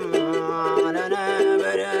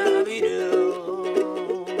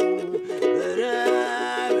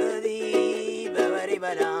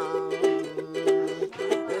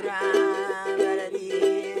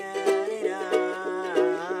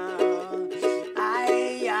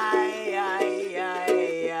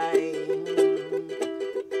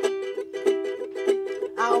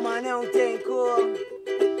 Alma não tem cor,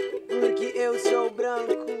 porque eu sou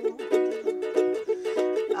branco.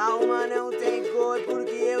 Alma não tem cor,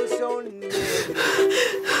 porque eu sou negro.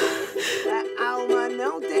 A alma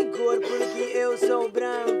não tem cor, porque eu sou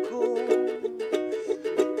branco.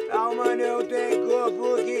 Alma não tem cor,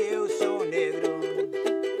 porque eu sou negro.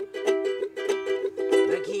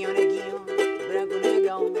 Branquinho, neguinho, branco,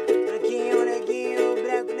 negão. Branquinho, neguinho,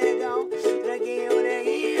 branco, negão. Branquinho,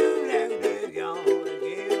 neguinho, branco, negão.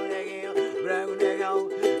 Branquinho, neguinho, branco, negão.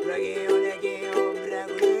 Branquinho, neguinho,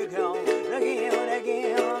 branco, negão. Branquinho,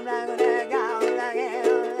 neguinho, branco, negão.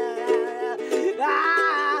 Branquinho,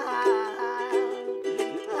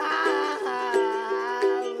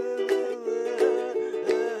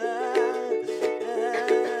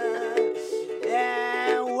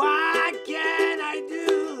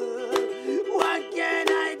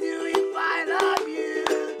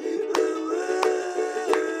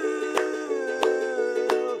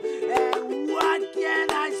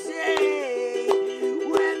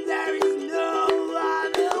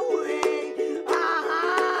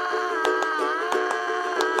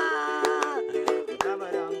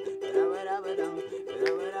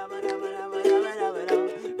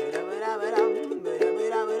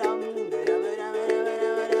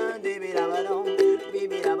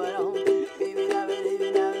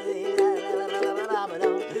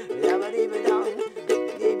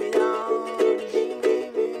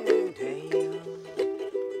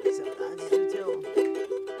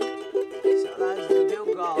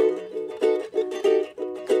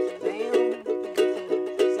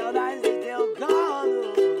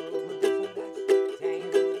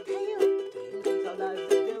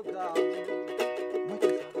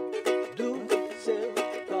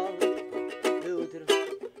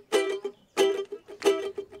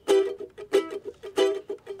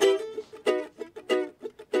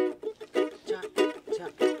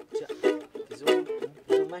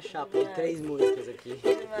 uma chapa de 3 músicas aqui.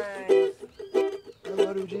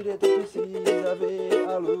 Agora o diretor precisa ver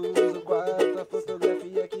a luz do quarto, a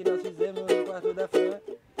fotografia que nós fizemos no quarto da fã.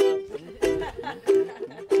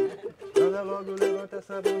 Anda logo, levanta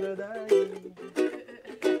essa bunda daí.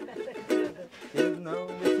 Senão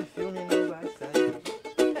esse filme não vai sair.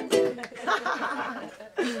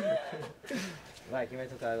 Vai, quem vai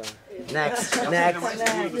tocar agora? Next.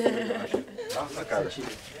 Nossa, cara.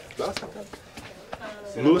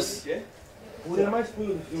 Luz. Pura é mais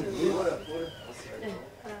puro do filme.